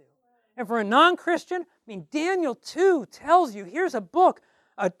Daniel 2. And for a non-Christian, I mean, Daniel 2 tells you, here's a book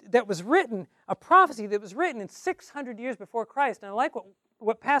that was written, a prophecy that was written in 600 years before Christ. And I like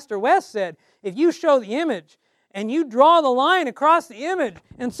what Pastor West said. If you show the image, and you draw the line across the image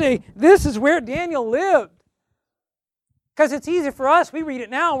and say, this is where Daniel lived. Because it's easy for us, we read it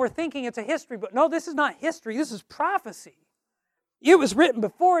now, we're thinking it's a history book. No, this is not history, this is prophecy. It was written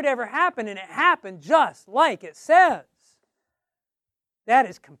before it ever happened, and it happened just like it says. That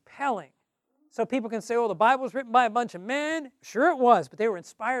is compelling. So people can say, oh, the Bible was written by a bunch of men. Sure it was, but they were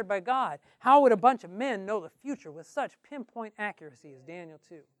inspired by God. How would a bunch of men know the future with such pinpoint accuracy as Daniel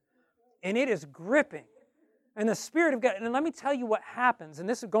 2? And it is gripping. And the Spirit of God, and let me tell you what happens, and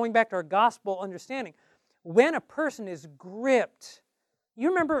this is going back to our gospel understanding. When a person is gripped, you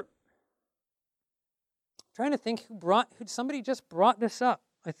remember, I'm trying to think somebody just brought this up.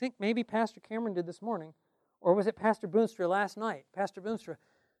 I think maybe Pastor Cameron did this morning, or was it Pastor Boonstra last night? Pastor Boonstra,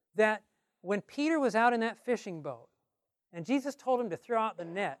 that when Peter was out in that fishing boat, and Jesus told him to throw out the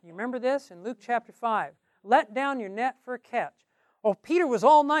net. You remember this in Luke chapter 5? Let down your net for a catch. Oh, Peter was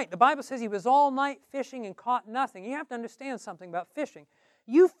all night. The Bible says he was all night fishing and caught nothing. You have to understand something about fishing.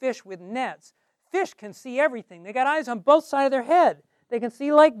 You fish with nets. Fish can see everything. They got eyes on both sides of their head. They can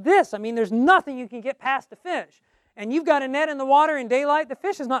see like this. I mean, there's nothing you can get past the fish. And you've got a net in the water in daylight. The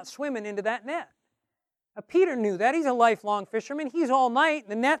fish is not swimming into that net. Peter knew that. He's a lifelong fisherman. He's all night.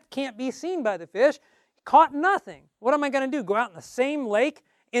 The net can't be seen by the fish. He caught nothing. What am I going to do? Go out in the same lake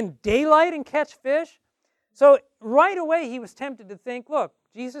in daylight and catch fish? So right away he was tempted to think, look,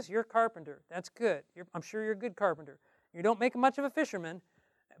 Jesus, you're a carpenter. That's good. I'm sure you're a good carpenter. You don't make much of a fisherman.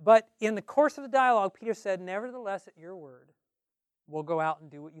 But in the course of the dialogue, Peter said, nevertheless, at your word, we'll go out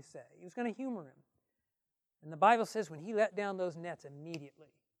and do what you say. He was going to humor him. And the Bible says when he let down those nets immediately,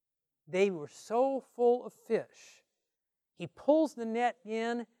 they were so full of fish. He pulls the net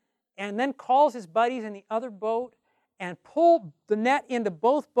in and then calls his buddies in the other boat and pulled the net into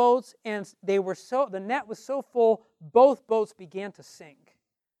both boats, and the net was so full, both boats began to sink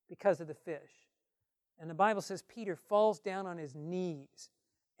because of the fish. And the Bible says Peter falls down on his knees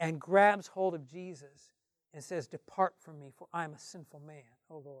and grabs hold of Jesus and says, depart from me, for I am a sinful man,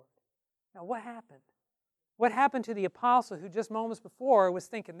 O Lord. Now what happened? What happened to the apostle who just moments before was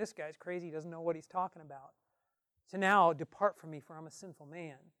thinking, this guy's crazy, he doesn't know what he's talking about? So now, depart from me, for I'm a sinful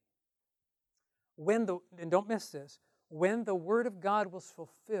man. And don't miss this, when the word of God was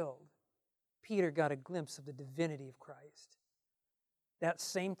fulfilled, Peter got a glimpse of the divinity of Christ. That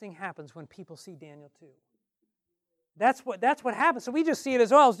same thing happens when people see Daniel 2. That's what happens. So we just see it as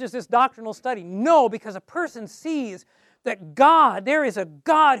well as just this doctrinal study. No, because a person sees that there is a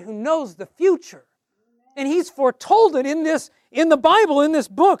God who knows the future. And He's foretold it in the Bible, in this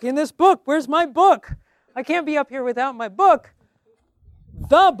book. Where's my book? I can't be up here without my book.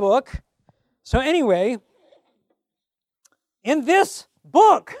 The book. So anyway, in this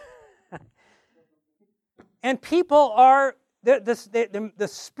book, and people are, the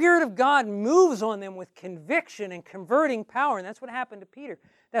Spirit of God moves on them with conviction and converting power, and that's what happened to Peter.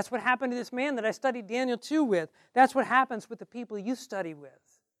 That's what happened to this man that I studied Daniel 2 with. That's what happens with the people you study with.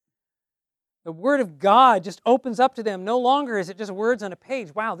 The Word of God just opens up to them. No longer is it just words on a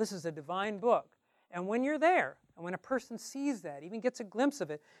page. Wow, this is a divine book. And when you're there, and when a person sees that, even gets a glimpse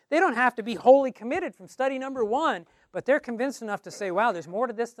of it, they don't have to be wholly committed from study number 1, but they're convinced enough to say, wow, there's more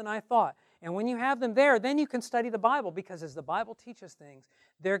to this than I thought. And when you have them there, then you can study the Bible, because as the Bible teaches things,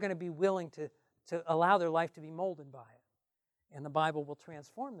 they're going to be willing to allow their life to be molded by it. And the Bible will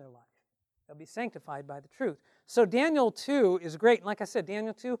transform their life. They'll be sanctified by the truth. So Daniel 2 is great. And like I said,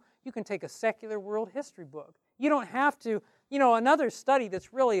 Daniel 2, you can take a secular world history book. You don't have to, another study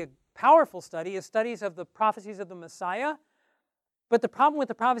that's really a powerful study is studies of the prophecies of the Messiah. But the problem with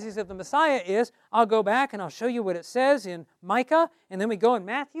the prophecies of the Messiah is I'll go back and I'll show you what it says in Micah, and then we go in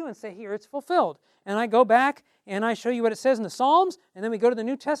Matthew and say, here, it's fulfilled. And I go back and I show you what it says in the Psalms, and then we go to the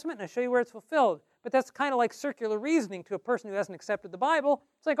New Testament and I show you where it's fulfilled. But that's kind of like circular reasoning to a person who hasn't accepted the Bible.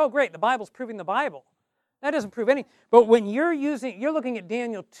 It's like, oh, great, the Bible's proving the Bible. That doesn't prove anything. But when you're looking at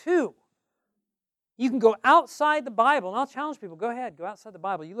Daniel 2, you can go outside the Bible, and I'll challenge people, go ahead, go outside the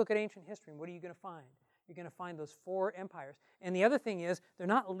Bible. You look at ancient history, and what are you going to find? You're going to find those 4 empires. And the other thing is, they're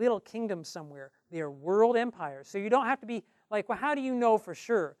not little kingdoms somewhere. They are world empires. So you don't have to be like, well, how do you know for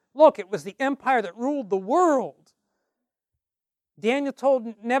sure? Look, it was the empire that ruled the world. Daniel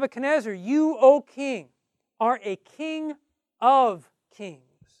told Nebuchadnezzar, you, O king, are a king of kings.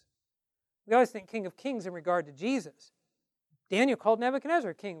 We always think king of kings in regard to Jesus. Daniel called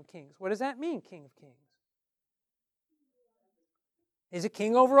Nebuchadnezzar king of kings. What does that mean, king of kings? Is a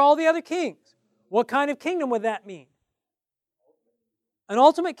king over all the other kings. What kind of kingdom would that mean? An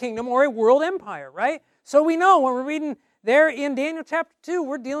ultimate kingdom or a world empire, right? So we know when we're reading there in Daniel chapter 2,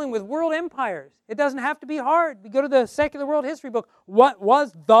 we're dealing with world empires. It doesn't have to be hard. We go to the secular world history book. What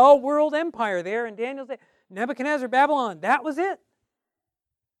was the world empire there in Daniel's day? Nebuchadnezzar, Babylon. That was it.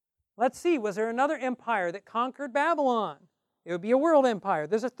 Let's see, was there another empire that conquered Babylon? It would be a world empire.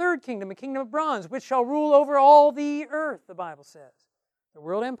 There's a third kingdom, a kingdom of bronze, which shall rule over all the earth, the Bible says. The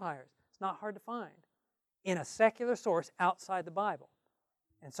world empires. It's not hard to find in a secular source outside the Bible.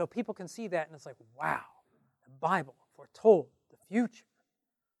 And so people can see that, and it's like, wow, the Bible foretold the future.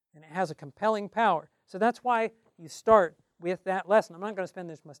 And it has a compelling power. So that's why you start with that lesson. I'm not going to spend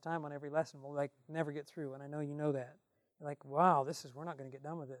this much time on every lesson. We'll never get through, and I know you know that. You're like, wow, we're not going to get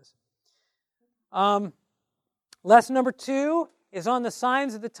done with this. Lesson number 2 is on the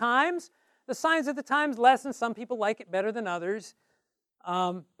signs of the times. The signs of the times lesson, some people like it better than others.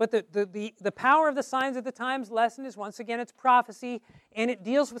 But the power of the signs of the times lesson is, once again, it's prophecy, and it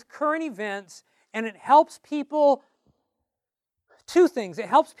deals with current events, and it helps people, 2 things. It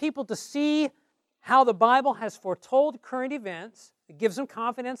helps people to see how the Bible has foretold current events. It gives them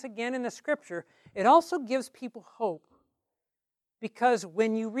confidence, again, in the Scripture. It also gives people hope. Because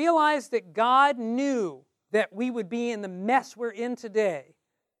when you realize that God knew that we would be in the mess we're in today,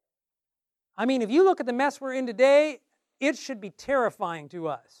 I mean, if you look at the mess we're in today, it should be terrifying to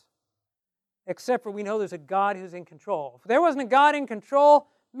us. Except for we know there's a God who's in control. If there wasn't a God in control,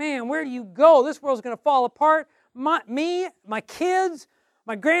 man, where do you go? This world's going to fall apart. My kids,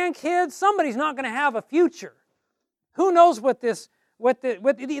 my grandkids, somebody's not going to have a future. Who knows what this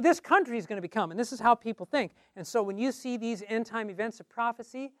country is going to become? And this is how people think. And so when you see these end-time events of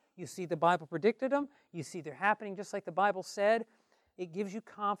prophecy, you see the Bible predicted them, you see they're happening just like the Bible said, it gives you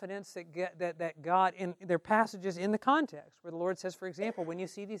confidence that God, in their passages in the context, where the Lord says, for example, when you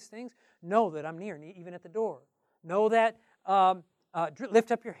see these things, know that I'm near, even at the door. Know that,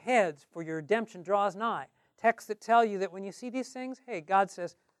 lift up your heads, for your redemption draws nigh. Texts that tell you that when you see these things, hey, God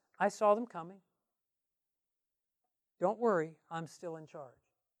says, I saw them coming. Don't worry, I'm still in charge.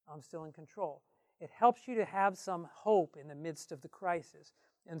 I'm still in control. It helps you to have some hope in the midst of the crisis.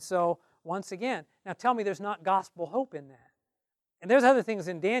 And so, once again, now tell me there's not gospel hope in that. And there's other things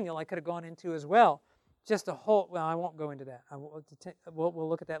in Daniel I could have gone into as well. Just a whole, well, I won't go into that. We'll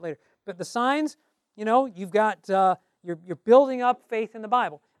look at that later. But the signs, you've got, you're building up faith in the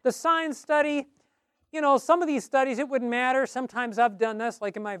Bible. The signs study, some of these studies, it wouldn't matter. Sometimes I've done this,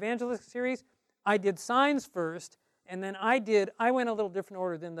 like in my evangelistic series, I did signs first, and then I went a little different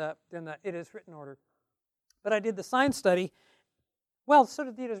order than the It Is Written order. But I did the sign study. Well, so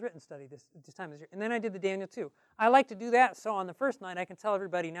did the It Is Written study this time this year. And then I did the Daniel 2. I like to do that so on the first night I can tell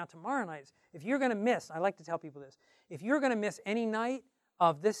everybody, now tomorrow night, if you're going to miss, I like to tell people this, if you're going to miss any night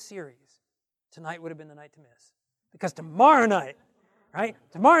of this series, tonight would have been the night to miss. Because tomorrow night, right?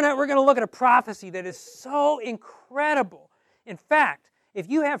 Tomorrow night we're going to look at a prophecy that is so incredible. In fact, if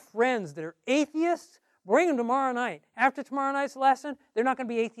you have friends that are atheists, bring them tomorrow night. After tomorrow night's lesson, they're not going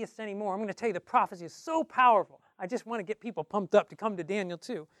to be atheists anymore. I'm going to tell you the prophecy is so powerful. I just want to get people pumped up to come to Daniel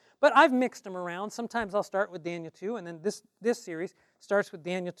 2. But I've mixed them around. Sometimes I'll start with Daniel 2, and then this series starts with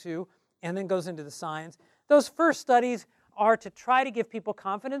Daniel 2, and then goes into the signs. Those first studies are to try to give people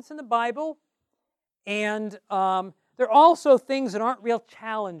confidence in the Bible, and they're also things that aren't real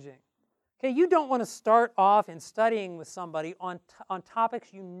challenging. Okay, you don't want to start off in studying with somebody on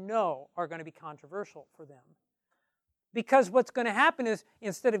topics you know are going to be controversial for them. Because what's going to happen is,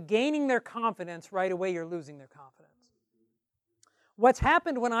 instead of gaining their confidence, right away you're losing their confidence. What's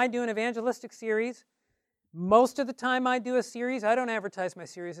happened when I do an evangelistic series, most of the time I do a series, I don't advertise my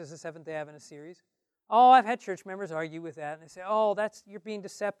series as a Seventh-day Adventist series. Oh, I've had church members argue with that, and they say, oh, you're being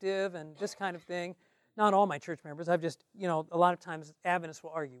deceptive, and this kind of thing. Not all my church members. I've just, a lot of times Adventists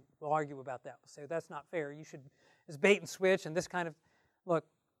will argue about that. They'll say, that's not fair. It's bait and switch and this kind of, look,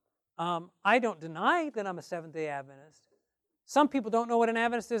 I don't deny that I'm a Seventh-day Adventist. Some people don't know what an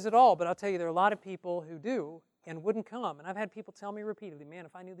Adventist is at all, but I'll tell you there are a lot of people who do and wouldn't come. And I've had people tell me repeatedly, man,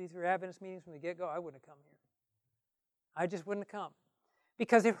 if I knew these were Adventist meetings from the get-go, I wouldn't have come here. I just wouldn't have come.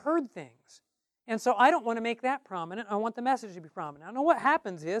 Because they've heard things. And so I don't want to make that prominent. I want the message to be prominent. I know what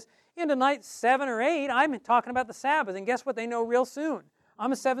happens is, into night 7 or 8, I'm talking about the Sabbath, and guess what? They know real soon.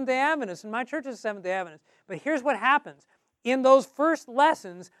 I'm a Seventh-day Adventist, and my church is a Seventh-day Adventist. But here's what happens. In those first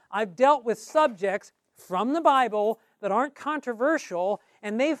lessons, I've dealt with subjects from the Bible that aren't controversial,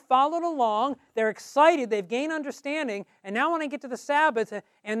 and they've followed along. They're excited. They've gained understanding. And now when I get to the Sabbath,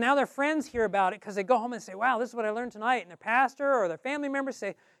 and now their friends hear about it because they go home and say, wow, this is what I learned tonight. And their pastor or their family members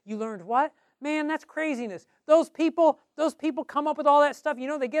say, you learned what? Man, that's craziness. Those people come up with all that stuff.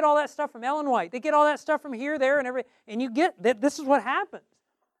 They get all that stuff from Ellen White. They get all that stuff from here, there, and everything. And you get that this is what happens.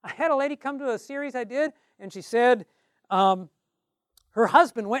 I had a lady come to a series I did, and she said her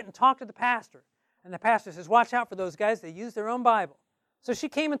husband went and talked to the pastor. And the pastor says, watch out for those guys. They use their own Bible. So she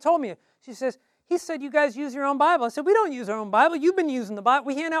came and told me. She says, he said, you guys use your own Bible. I said, we don't use our own Bible. You've been using the Bible.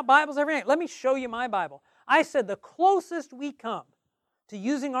 We hand out Bibles every night. Let me show you my Bible. I said, the closest we come to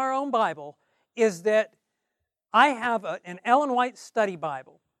using our own Bible is that I have an Ellen White study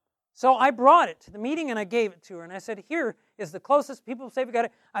Bible. So I brought it to the meeting and I gave it to her. And I said, here is the closest. People say we got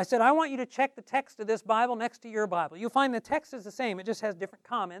it. I said, I want you to check the text of this Bible next to your Bible. You'll find the text is the same. It just has different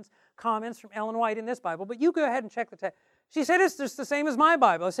comments from Ellen White in this Bible. But you go ahead and check the text. She said, it's just the same as my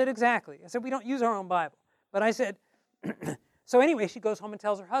Bible. I said, exactly. I said, we don't use our own Bible. But I said, so anyway, she goes home and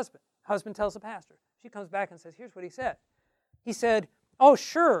tells her husband. Husband tells the pastor. She comes back and says, here's what he said. He said, oh,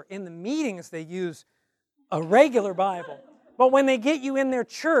 sure, in the meetings they use a regular Bible. But when they get you in their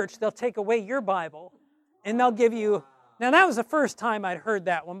church, they'll take away your Bible and they'll give you... Now, that was the first time I'd heard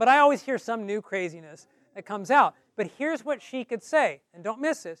that one, but I always hear some new craziness that comes out. But here's what she could say, and don't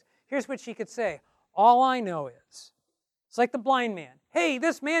miss this. Here's what she could say. All I know is, it's like the blind man. Hey,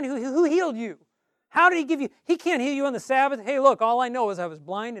 this man who healed you, how did he give you... He can't heal you on the Sabbath. Hey, look, all I know is I was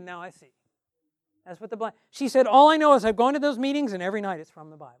blind and now I see. That's what the blind... She said, all I know is I've gone to those meetings and every night it's from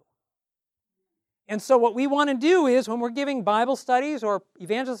the Bible. And so what we want to do is when we're giving Bible studies or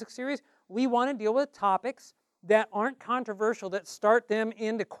evangelistic series, we want to deal with topics that aren't controversial, that start them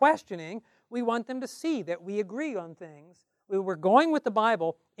into questioning. We want them to see that we agree on things. We're going with the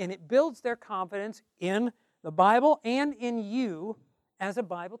Bible, and it builds their confidence in the Bible and in you as a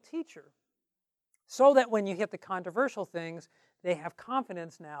Bible teacher. So that when you hit the controversial things, they have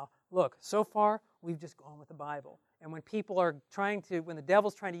confidence now. Look, so far, we've just gone with the Bible. And when people are when the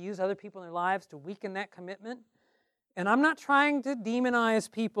devil's trying to use other people in their lives to weaken that commitment, and I'm not trying to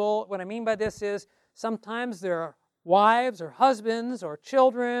demonize people. What I mean by this is sometimes there are wives or husbands or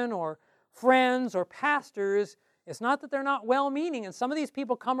children or friends or pastors. It's not that they're not well-meaning, and some of these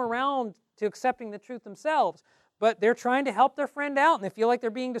people come around to accepting the truth themselves, but they're trying to help their friend out, and they feel like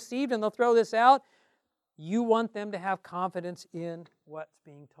they're being deceived, and they'll throw this out. You want them to have confidence in what's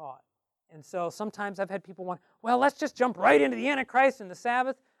being taught. And so sometimes I've had people want, well, let's just jump right into the Antichrist and the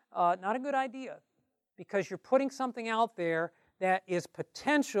Sabbath. Not a good idea, because you're putting something out there that is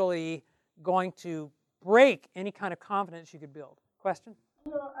potentially going to break any kind of confidence you could build. Question?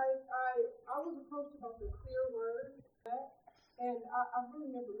 You know, I was approached about the clear word, and I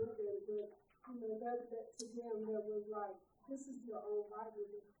really never looked at it, but you know, that to them that was like, this is your own Bible,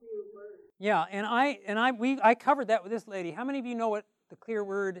 the clear word. Yeah, and I covered that with this lady. How many of you know what the clear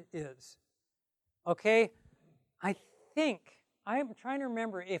word is? Okay, I'm trying to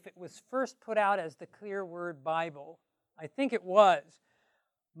remember if it was first put out as the Clear Word Bible. I think it was.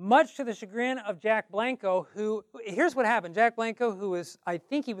 Much to the chagrin of Jack Blanco, here's what happened. Jack Blanco, I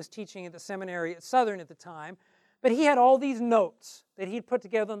think he was teaching at the seminary at Southern at the time, but he had all these notes that he'd put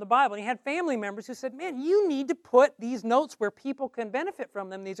together on the Bible. And he had family members who said, man, you need to put these notes where people can benefit from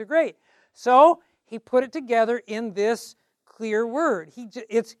them. These are great. So he put it together in this clear word.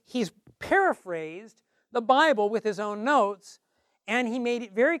 He's paraphrased the Bible with his own notes, and he made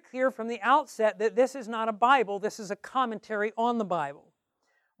it very clear from the outset that this is not a Bible, this is a commentary on the Bible.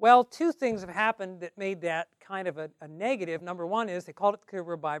 Well, two things have happened that made that kind of a negative. Number one is they called it the Clear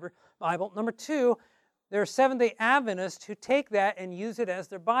Word Bible. Number two, there are Seventh-day Adventists who take that and use it as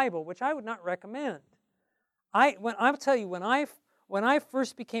their Bible, which I would not recommend. I'll tell you, when I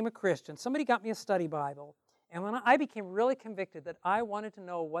first became a Christian, somebody got me a study Bible, and when I became really convicted that I wanted to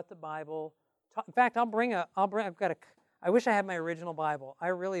know what the Bible taught. In fact, I wish I had my original Bible. I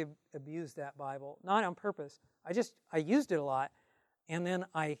really abused that Bible, not on purpose. I used it a lot, and then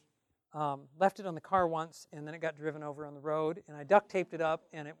I left it on the car once, and then it got driven over on the road, and I duct taped it up,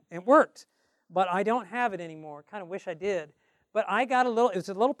 and it worked. But I don't have it anymore. Kind of wish I did. But I got it was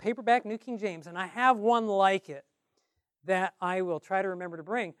a little paperback New King James, and I have one like it that I will try to remember to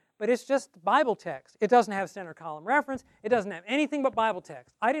bring. But it's just Bible text. It doesn't have center column reference. It doesn't have anything but Bible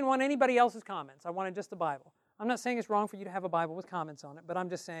text. I didn't want anybody else's comments. I wanted just the Bible. I'm not saying it's wrong for you to have a Bible with comments on it, but I'm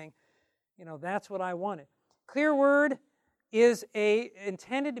just saying, that's what I wanted. Clear Word is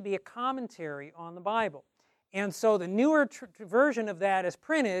intended to be a commentary on the Bible. And so the newer version of that as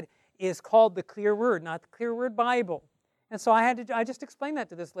printed is called the Clear Word, not the Clear Word Bible. And so I just explained that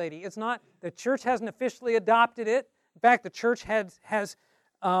to this lady. It's not, the church hasn't officially adopted it. In fact, the church has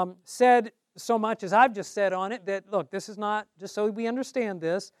said so much as I've just said on it that, look, this is not, just so we understand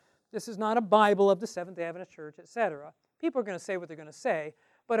this is not a Bible of the Seventh-day Adventist Church, etc. People are going to say what they're going to say,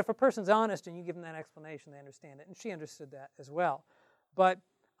 but if a person's honest and you give them that explanation, they understand it. And she understood that as well. But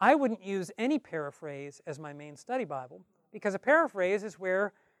I wouldn't use any paraphrase as my main study Bible, because a paraphrase is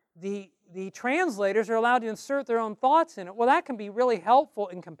where the translators are allowed to insert their own thoughts in it. Well, that can be really helpful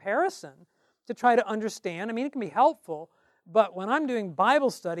in comparison to try to understand. I mean, it can be helpful, but when I'm doing Bible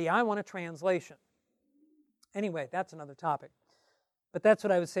study, I want a translation. Anyway, that's another topic. But that's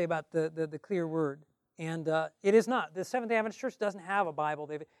what I would say about the clear word. And it is not. The Seventh-day Adventist Church doesn't have a Bible.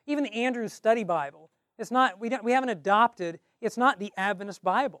 Even the Andrews Study Bible, it's not. We haven't adopted. It's not the Adventist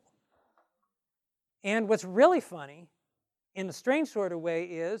Bible. And what's really funny in a strange sort of way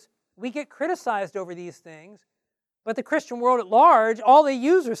is we get criticized over these things, but the Christian world at large, all they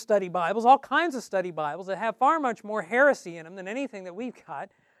use are study Bibles, all kinds of study Bibles that have far much more heresy in them than anything that we've got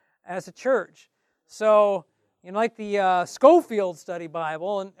as a church. So, like the Schofield Study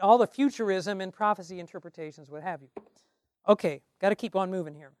Bible and all the futurism and prophecy interpretations, what have you. Okay, got to keep on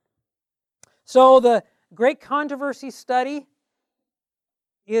moving here. So the Great Controversy Study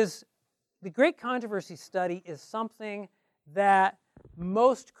is something that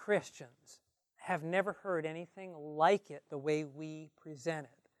most Christians have never heard anything like it the way we present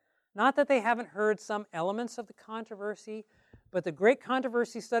it. Not that they haven't heard some elements of the controversy, but the Great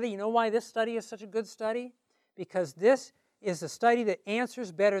Controversy Study, you know why this study is such a good study? Because this is a study that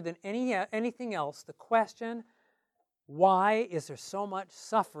answers better than anything else the question, why is there so much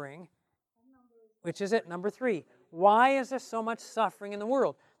suffering? Which is it? Number 3. Why is there so much suffering in the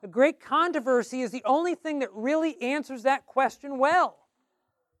world? The Great Controversy is the only thing that really answers that question well.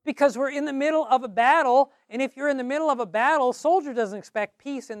 Because we're in the middle of a battle, and if you're in the middle of a battle, a soldier doesn't expect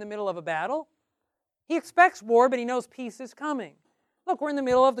peace in the middle of a battle. He expects war, but he knows peace is coming. Look, we're in the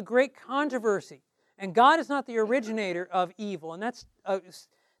middle of the Great Controversy, and God is not the originator of evil, and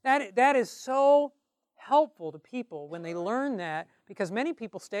that is so helpful to people when they learn that, because many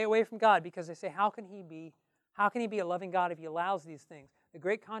people stay away from God because they say, how can He be a loving God if He allows these things? The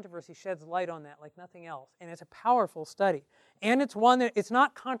Great Controversy sheds light on that like nothing else, and it's a powerful study. And it's one that it's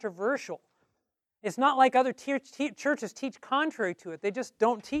not controversial. It's not like other churches teach contrary to it. They just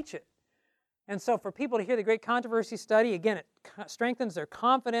don't teach it. And so for people to hear the Great Controversy Study, again, it strengthens their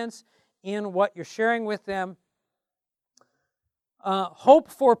confidence in what you're sharing with them. Hope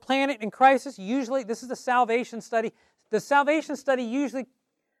for Planet in Crisis. Usually, this is the Salvation Study. The Salvation Study usually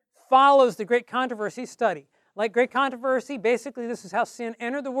follows the Great Controversy Study. Like Great Controversy, basically this is how sin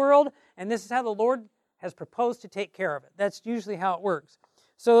entered the world, and this is how the Lord has proposed to take care of it. That's usually how it works.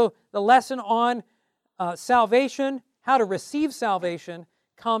 So the lesson on salvation, how to receive salvation,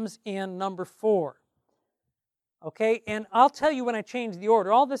 comes in number 4. Okay, and I'll tell you when I change the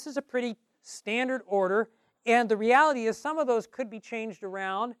order. All this is a pretty standard order, and the reality is some of those could be changed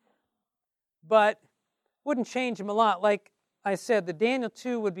around, but wouldn't change them a lot. Like I said, the Daniel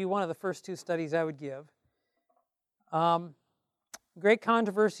 2 would be one of the first 2 studies I would give. Great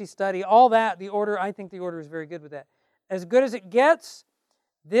Controversy Study, all that, the order, I think the order is very good with that. As good as it gets,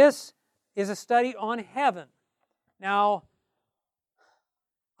 this is a study on heaven. Now,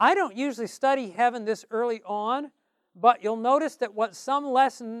 I don't usually study heaven this early on, but you'll notice that what some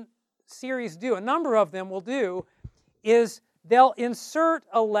lesson series do, a number of them will do, is they'll insert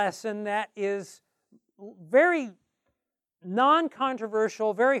a lesson that is very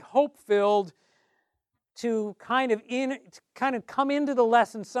non-controversial, very hope-filled, to kind of come into the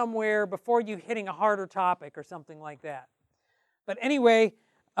lesson somewhere before you hitting a harder topic or something like that. But anyway,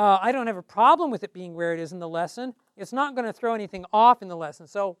 I don't have a problem with it being where it is in the lesson. It's not going to throw anything off in the lesson.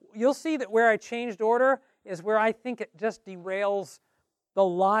 So you'll see that where I changed order is where I think it just derails the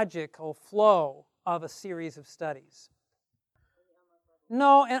logical flow of a series of studies.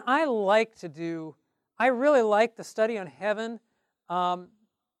 No, and I really like the study on heaven.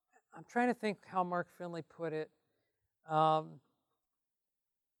 I'm trying to think how Mark Finley put it.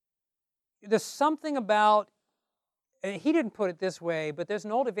 There's something about, and he didn't put it this way, but there's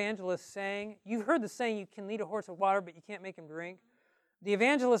an old evangelist saying, you've heard the saying, you can lead a horse to water, but you can't make him drink. The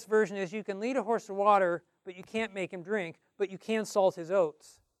evangelist version is, you can lead a horse to water, but you can't make him drink, but you can salt his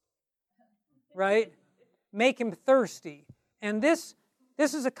oats. Right? Make him thirsty. And this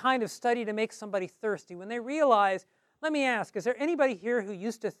is a kind of study to make somebody thirsty. When they realize, let me ask, is there anybody here who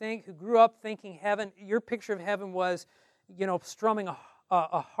grew up thinking heaven, your picture of heaven was, strumming a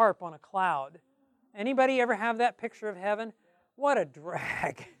harp on a cloud? Anybody ever have that picture of heaven? What a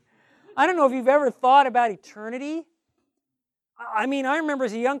drag. I don't know if you've ever thought about eternity. I mean, I remember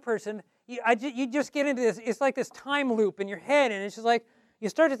as a young person, you just get into this, it's like this time loop in your head, and it's just like, you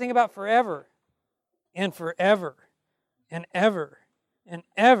start to think about forever, and forever, and ever, and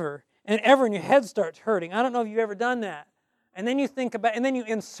ever, and ever, and your head starts hurting. I don't know if you've ever done that. And then you think about, and then you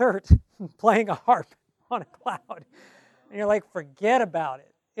insert playing a harp on a cloud. And you're like, forget about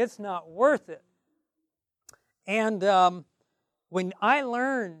it. It's not worth it. And when I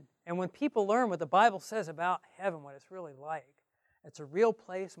learn, and when people learn what the Bible says about heaven, what it's really like, it's a real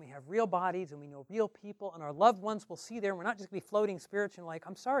place, and we have real bodies, and we know real people, and our loved ones will see there. We're not just going to be floating spirits and like,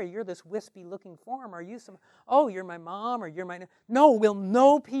 I'm sorry, you're this wispy-looking form. Are you you're my mom, or you're my... No, we'll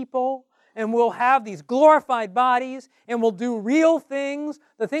know people, and we'll have these glorified bodies, and we'll do real things,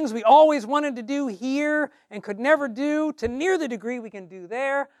 the things we always wanted to do here and could never do, to near the degree we can do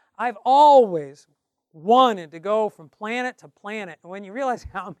there. I've always wanted to go from planet to planet. And when you realize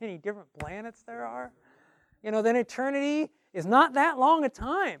how many different planets there are, then eternity is not that long a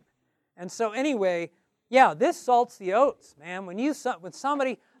time. And so anyway, yeah, this salts the oats, man. When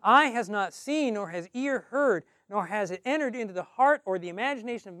somebody, eye has not seen, nor has ear heard, nor has it entered into the heart or the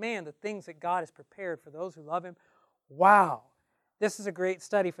imagination of man the things that God has prepared for those who love Him. Wow, this is a great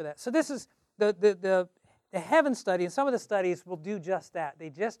study for that. So this is the heaven study, and some of the studies will do just that.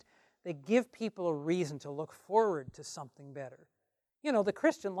 They give people a reason to look forward to something better. The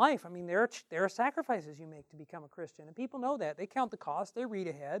Christian life, there are sacrifices you make to become a Christian, and people know that. They count the cost, they read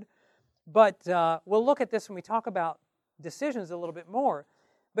ahead. But we'll look at this when we talk about decisions a little bit more.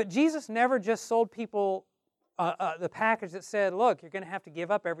 But Jesus never just sold people the package that said, look, you're going to have to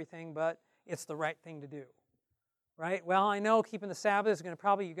give up everything, but it's the right thing to do. Right? Well, I know keeping the Sabbath you're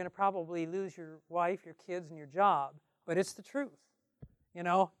going to probably lose your wife, your kids, and your job, but it's the truth.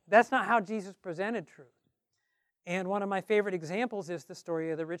 That's not how Jesus presented truth. And one of my favorite examples is the story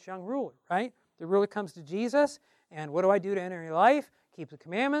of the rich young ruler, right? The ruler comes to Jesus, and what do I do to enter your life? Keep the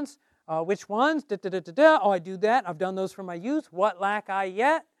commandments. Which ones? Oh, I do that. I've done those from my youth. What lack I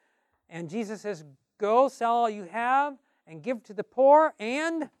yet? And Jesus says, go, sell all you have, and give to the poor,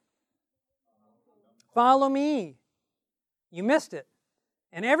 and follow me. You missed it.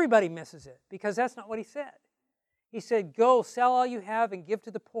 And everybody misses it, because that's not what He said. He said, go, sell all you have, and give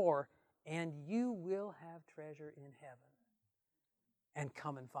to the poor, and you will have treasure in heaven. And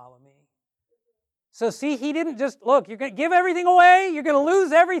come and follow me. So see, He didn't just, look, you're going to give everything away, you're going to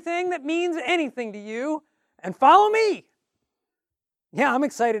lose everything that means anything to you, and follow me. Yeah, I'm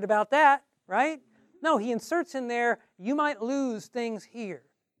excited about that, right? No, He inserts in there, you might lose things here,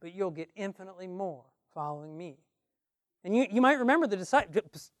 but you'll get infinitely more following me. And you might remember the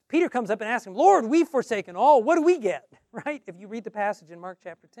disciples. Peter comes up and asks Him, Lord, we've forsaken all. What do we get? Right? If you read the passage in Mark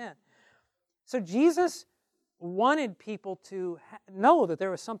chapter 10. So Jesus wanted people to know that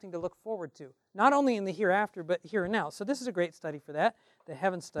there was something to look forward to, not only in the hereafter, but here and now. So this is a great study for that, the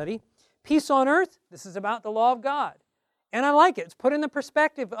heaven study. Peace on earth, this is about the law of God. And I like it. It's put in the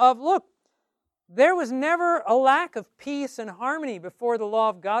perspective of, look, there was never a lack of peace and harmony before the law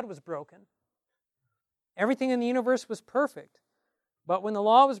of God was broken. Everything in the universe was perfect. But when the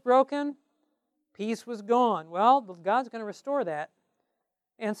law was broken, peace was gone. Well, God's going to restore that.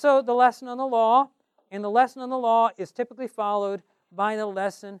 And so the lesson on the law, and the lesson on the law is typically followed by the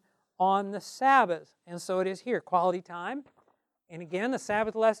lesson on the Sabbath. And so it is here, quality time. And again, the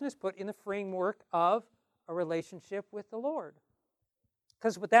Sabbath lesson is put in the framework of a relationship with the Lord.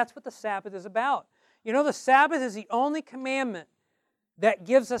 Because that's what the Sabbath is about. The Sabbath is the only commandment that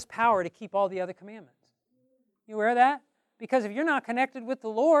gives us power to keep all the other commandments. You aware of that? Because if you're not connected with the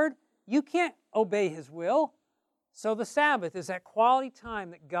Lord, you can't obey His will. So the Sabbath is that quality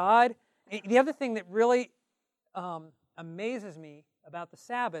time that God... The other thing that really amazes me about the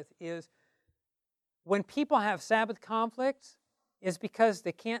Sabbath is when people have Sabbath conflicts, is because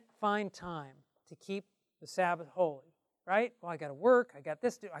they can't find time to keep the Sabbath holy. Right? Well, I got to work, I got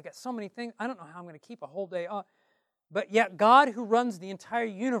this, I got so many things, I don't know how I'm going to keep a whole day off. But yet God, who runs the entire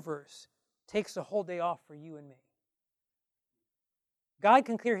universe, takes the whole day off for you and me. God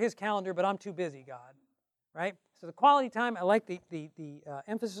can clear His calendar, but I'm too busy, God. Right? So the quality time, I like the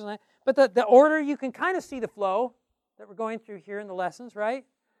emphasis on that. But the order, you can kind of see the flow that we're going through here in the lessons, right?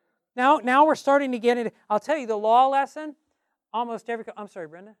 Now we're starting to get into, I'll tell you, the law lesson, I'm sorry,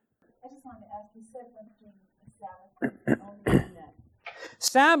 Brenda? I just wanted to ask, you said something, the Sabbath, only in that.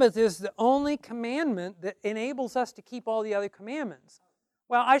 Sabbath is the only commandment that enables us to keep all the other commandments.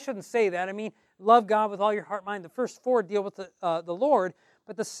 Well, I shouldn't say that. Love God with all your heart, mind. The first four deal with the Lord,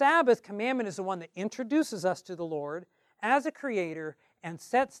 but the Sabbath commandment is the one that introduces us to the Lord as a creator and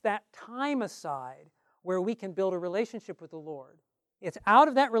sets that time aside where we can build a relationship with the Lord. It's out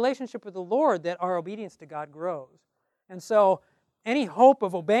of that relationship with the Lord that our obedience to God grows. And so any hope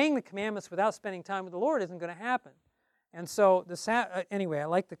of obeying the commandments without spending time with the Lord isn't going to happen. And so, anyway, I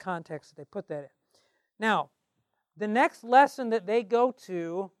like the context that they put that in. Now, the next lesson that they go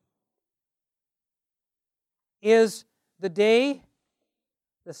to is the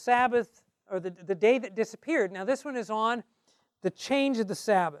Sabbath, or the day that disappeared. Now, this one is on the change of the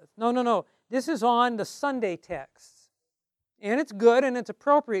Sabbath. No. This is on the Sunday texts. And it's good and it's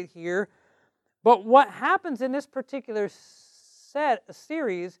appropriate here. But what happens in this particular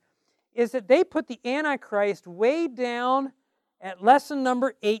series is that they put the Antichrist way down at lesson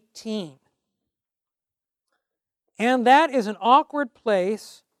number 18. And that is an awkward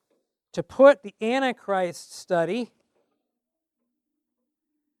place to put the Antichrist study.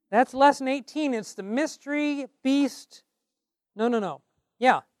 That's lesson 18. It's the mystery beast. No.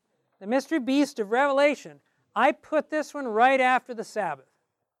 Yeah. the mystery beast of Revelation, I put this one right after the Sabbath.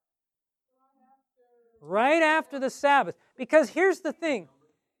 Right after the Sabbath. Because here's the thing.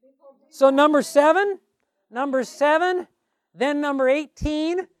 So number 7, then number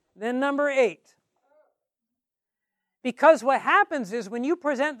 18, then number 8. Because what happens is when you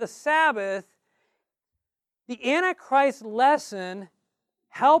present the Sabbath, the Antichrist lesson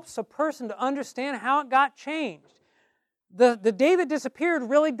helps a person to understand how it got changed. The day that disappeared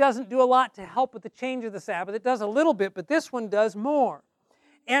really doesn't do a lot to help with the change of the Sabbath. It does a little bit, but this one does more.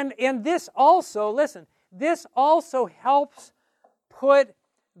 And this also, listen, this also helps put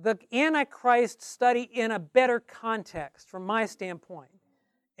the Antichrist study in a better context from my standpoint.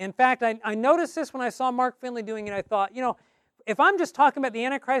 In fact, I noticed this when I saw Mark Finley doing it. I thought, if I'm just talking about the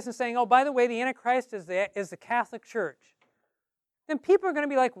Antichrist and saying, oh, by the way, the Antichrist is the Catholic Church, then people are going to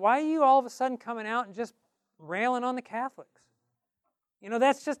be like, why are you all of a sudden coming out and just railing on the Catholics?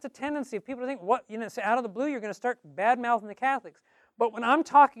 That's just a tendency of people to think, out of the blue, you're going to start bad-mouthing the Catholics. But when I'm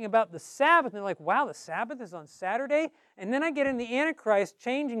talking about the Sabbath, they're like, wow, the Sabbath is on Saturday? And then I get in the Antichrist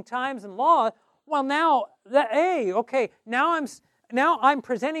changing times and law. Well, now I'm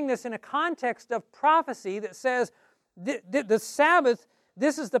presenting this in a context of prophecy that says the Sabbath,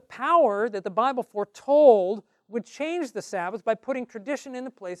 this is the power that the Bible foretold would change the Sabbath by putting tradition in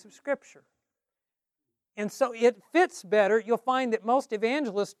the place of Scripture. And so it fits better. You'll find that most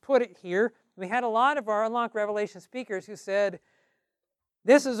evangelists put it here. We had a lot of our Unlock Revelation speakers who said,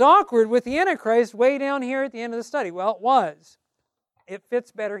 this is awkward with the Antichrist way down here at the end of the study. Well, it was. It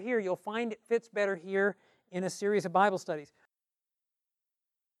fits better here. You'll find it fits better here in a series of Bible studies.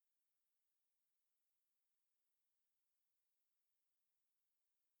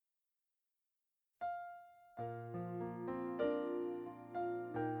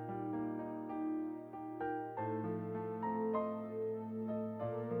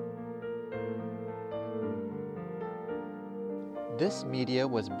 This media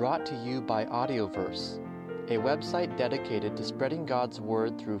was brought to you by Audioverse, a website dedicated to spreading God's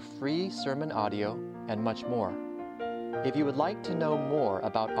Word through free sermon audio and much more. If you would like to know more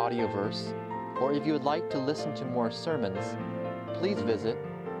about Audioverse, or if you would like to listen to more sermons, please visit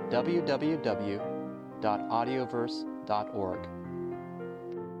www.audioverse.org.